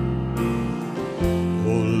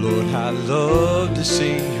 Oh, Lord, I love to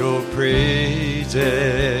sing your praises.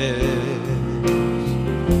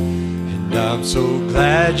 And I'm so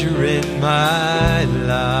glad you're in my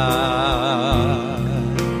life.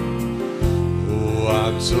 Oh,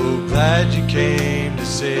 I'm so glad you came to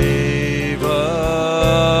save us.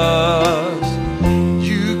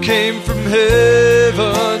 You came from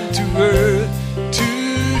heaven to earth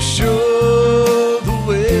to show the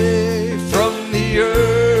way, from the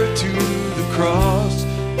earth to the cross,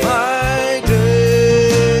 my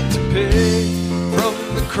debt to pay, from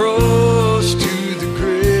the cross to the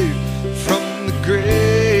grave, from the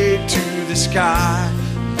grave to the sky.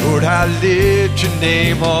 Lord, I lift your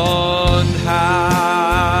name on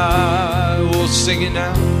high. We'll sing it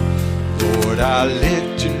now. Lord, I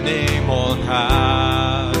lift your name on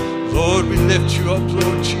high. Lord, we lift you up,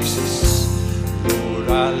 Lord Jesus. Lord,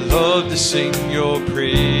 I love to sing your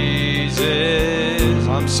praises.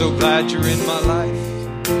 I'm so glad you're in my life.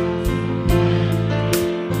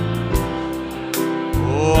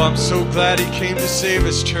 Oh, I'm so glad he came to save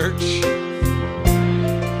us, church.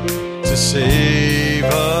 To save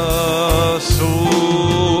us.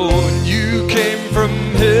 Oh, you came from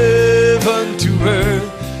heaven to earth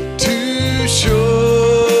to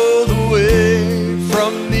show the way,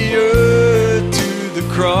 from the earth to the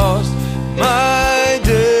cross, my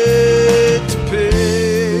debt to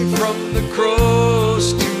pay, from the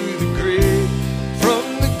cross to the grave, from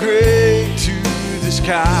the grave to the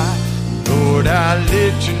sky. Lord, I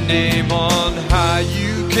lift your name on high.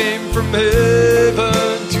 You came from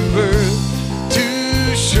heaven to earth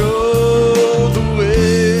to show the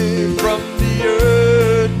way, from the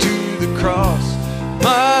earth to the cross,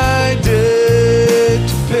 my debt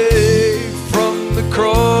to pay, from the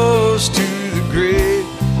cross to the grave,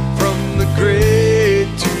 from the grave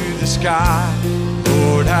to the sky.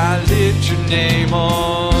 Lord, I lift your name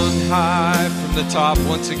on high. From the top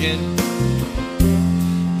once again.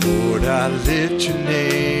 Lord, I lift your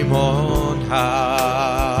name on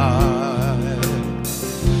high.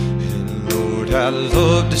 And Lord, I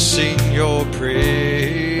love to sing your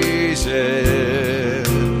praises.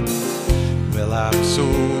 Well, I'm so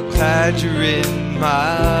glad you're in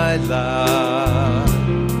my life.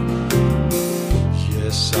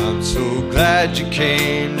 Yes, I'm so glad you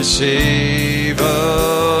came to save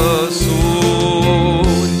us. Oh,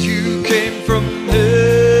 and you came from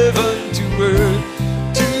heaven to earth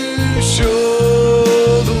to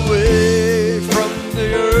show the way, from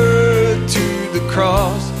the earth to the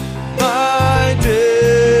cross, my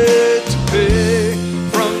debt to pay,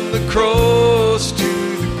 from the cross to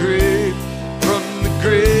the grave, from the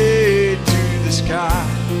grave to the sky.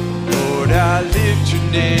 Lord, I lift your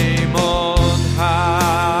name on high.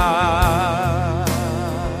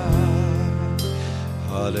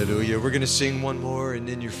 Hallelujah. We're going to sing one more and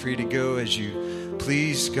then you're free to go as you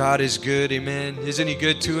please. God is good. Amen. Isn't he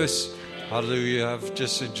good to us? Hallelujah. I've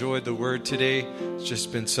just enjoyed the word today. It's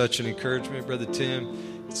just been such an encouragement, Brother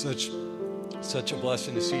Tim. It's such a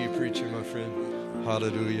blessing to see you preaching, my friend.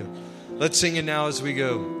 Hallelujah. Let's sing it now as we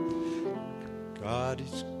go. God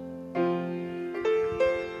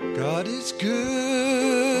is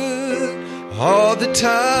good all the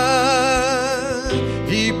time.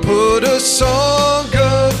 He put a song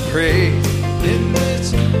of praise in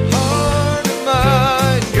this heart of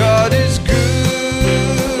mine. God is good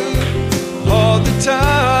all the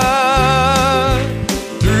time.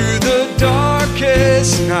 Through the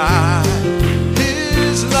darkest night,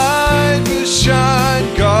 his light will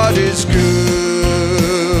shine. God is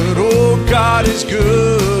good. Oh, God is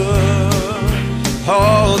good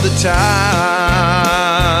all the time.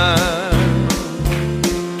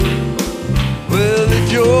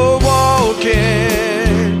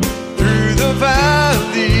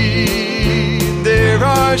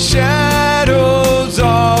 are shadows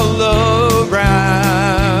all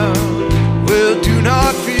around, well, do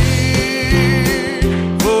not fear,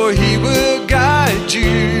 for He will guide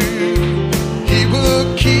you. He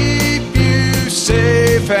will keep you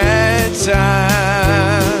safe and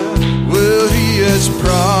sound. Well, He has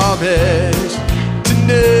promised to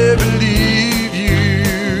never leave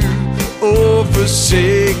you or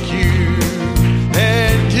forsake you.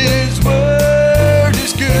 And His word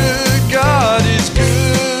is good. God is good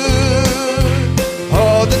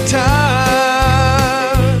all the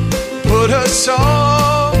time. Put a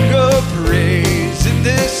song of praise in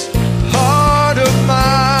this heart of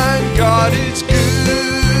mine. God is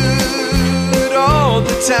good all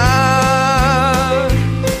the time.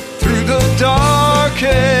 Through the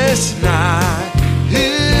darkest night,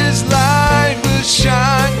 His light will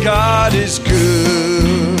shine. God is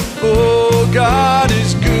good. Oh, God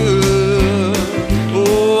is good.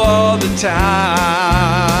 Oh, all the time.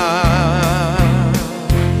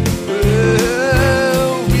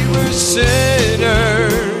 Well, we were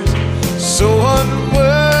sinners, so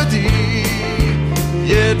unworthy,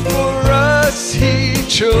 yet for us He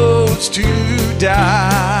chose to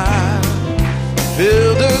die.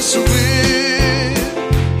 Filled us with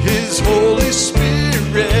His Holy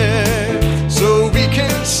Spirit, so we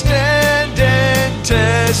can stand and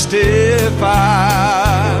testify.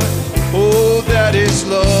 Oh, that His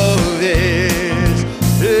love is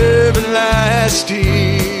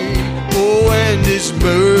everlasting. Oh, and His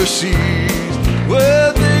mercies,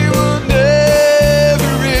 well, they will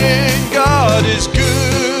never end. God is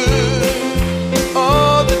good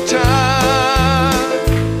all the time.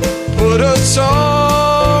 Put a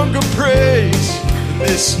song of praise in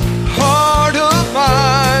this heart of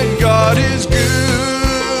mine. God is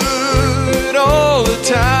good all the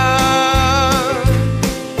time.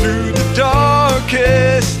 Through the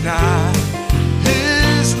darkest night,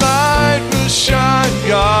 His light will shine.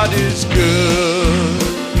 God is good.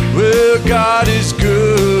 Well, God is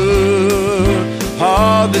good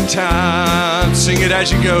all the time. Sing it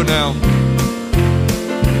as you go now.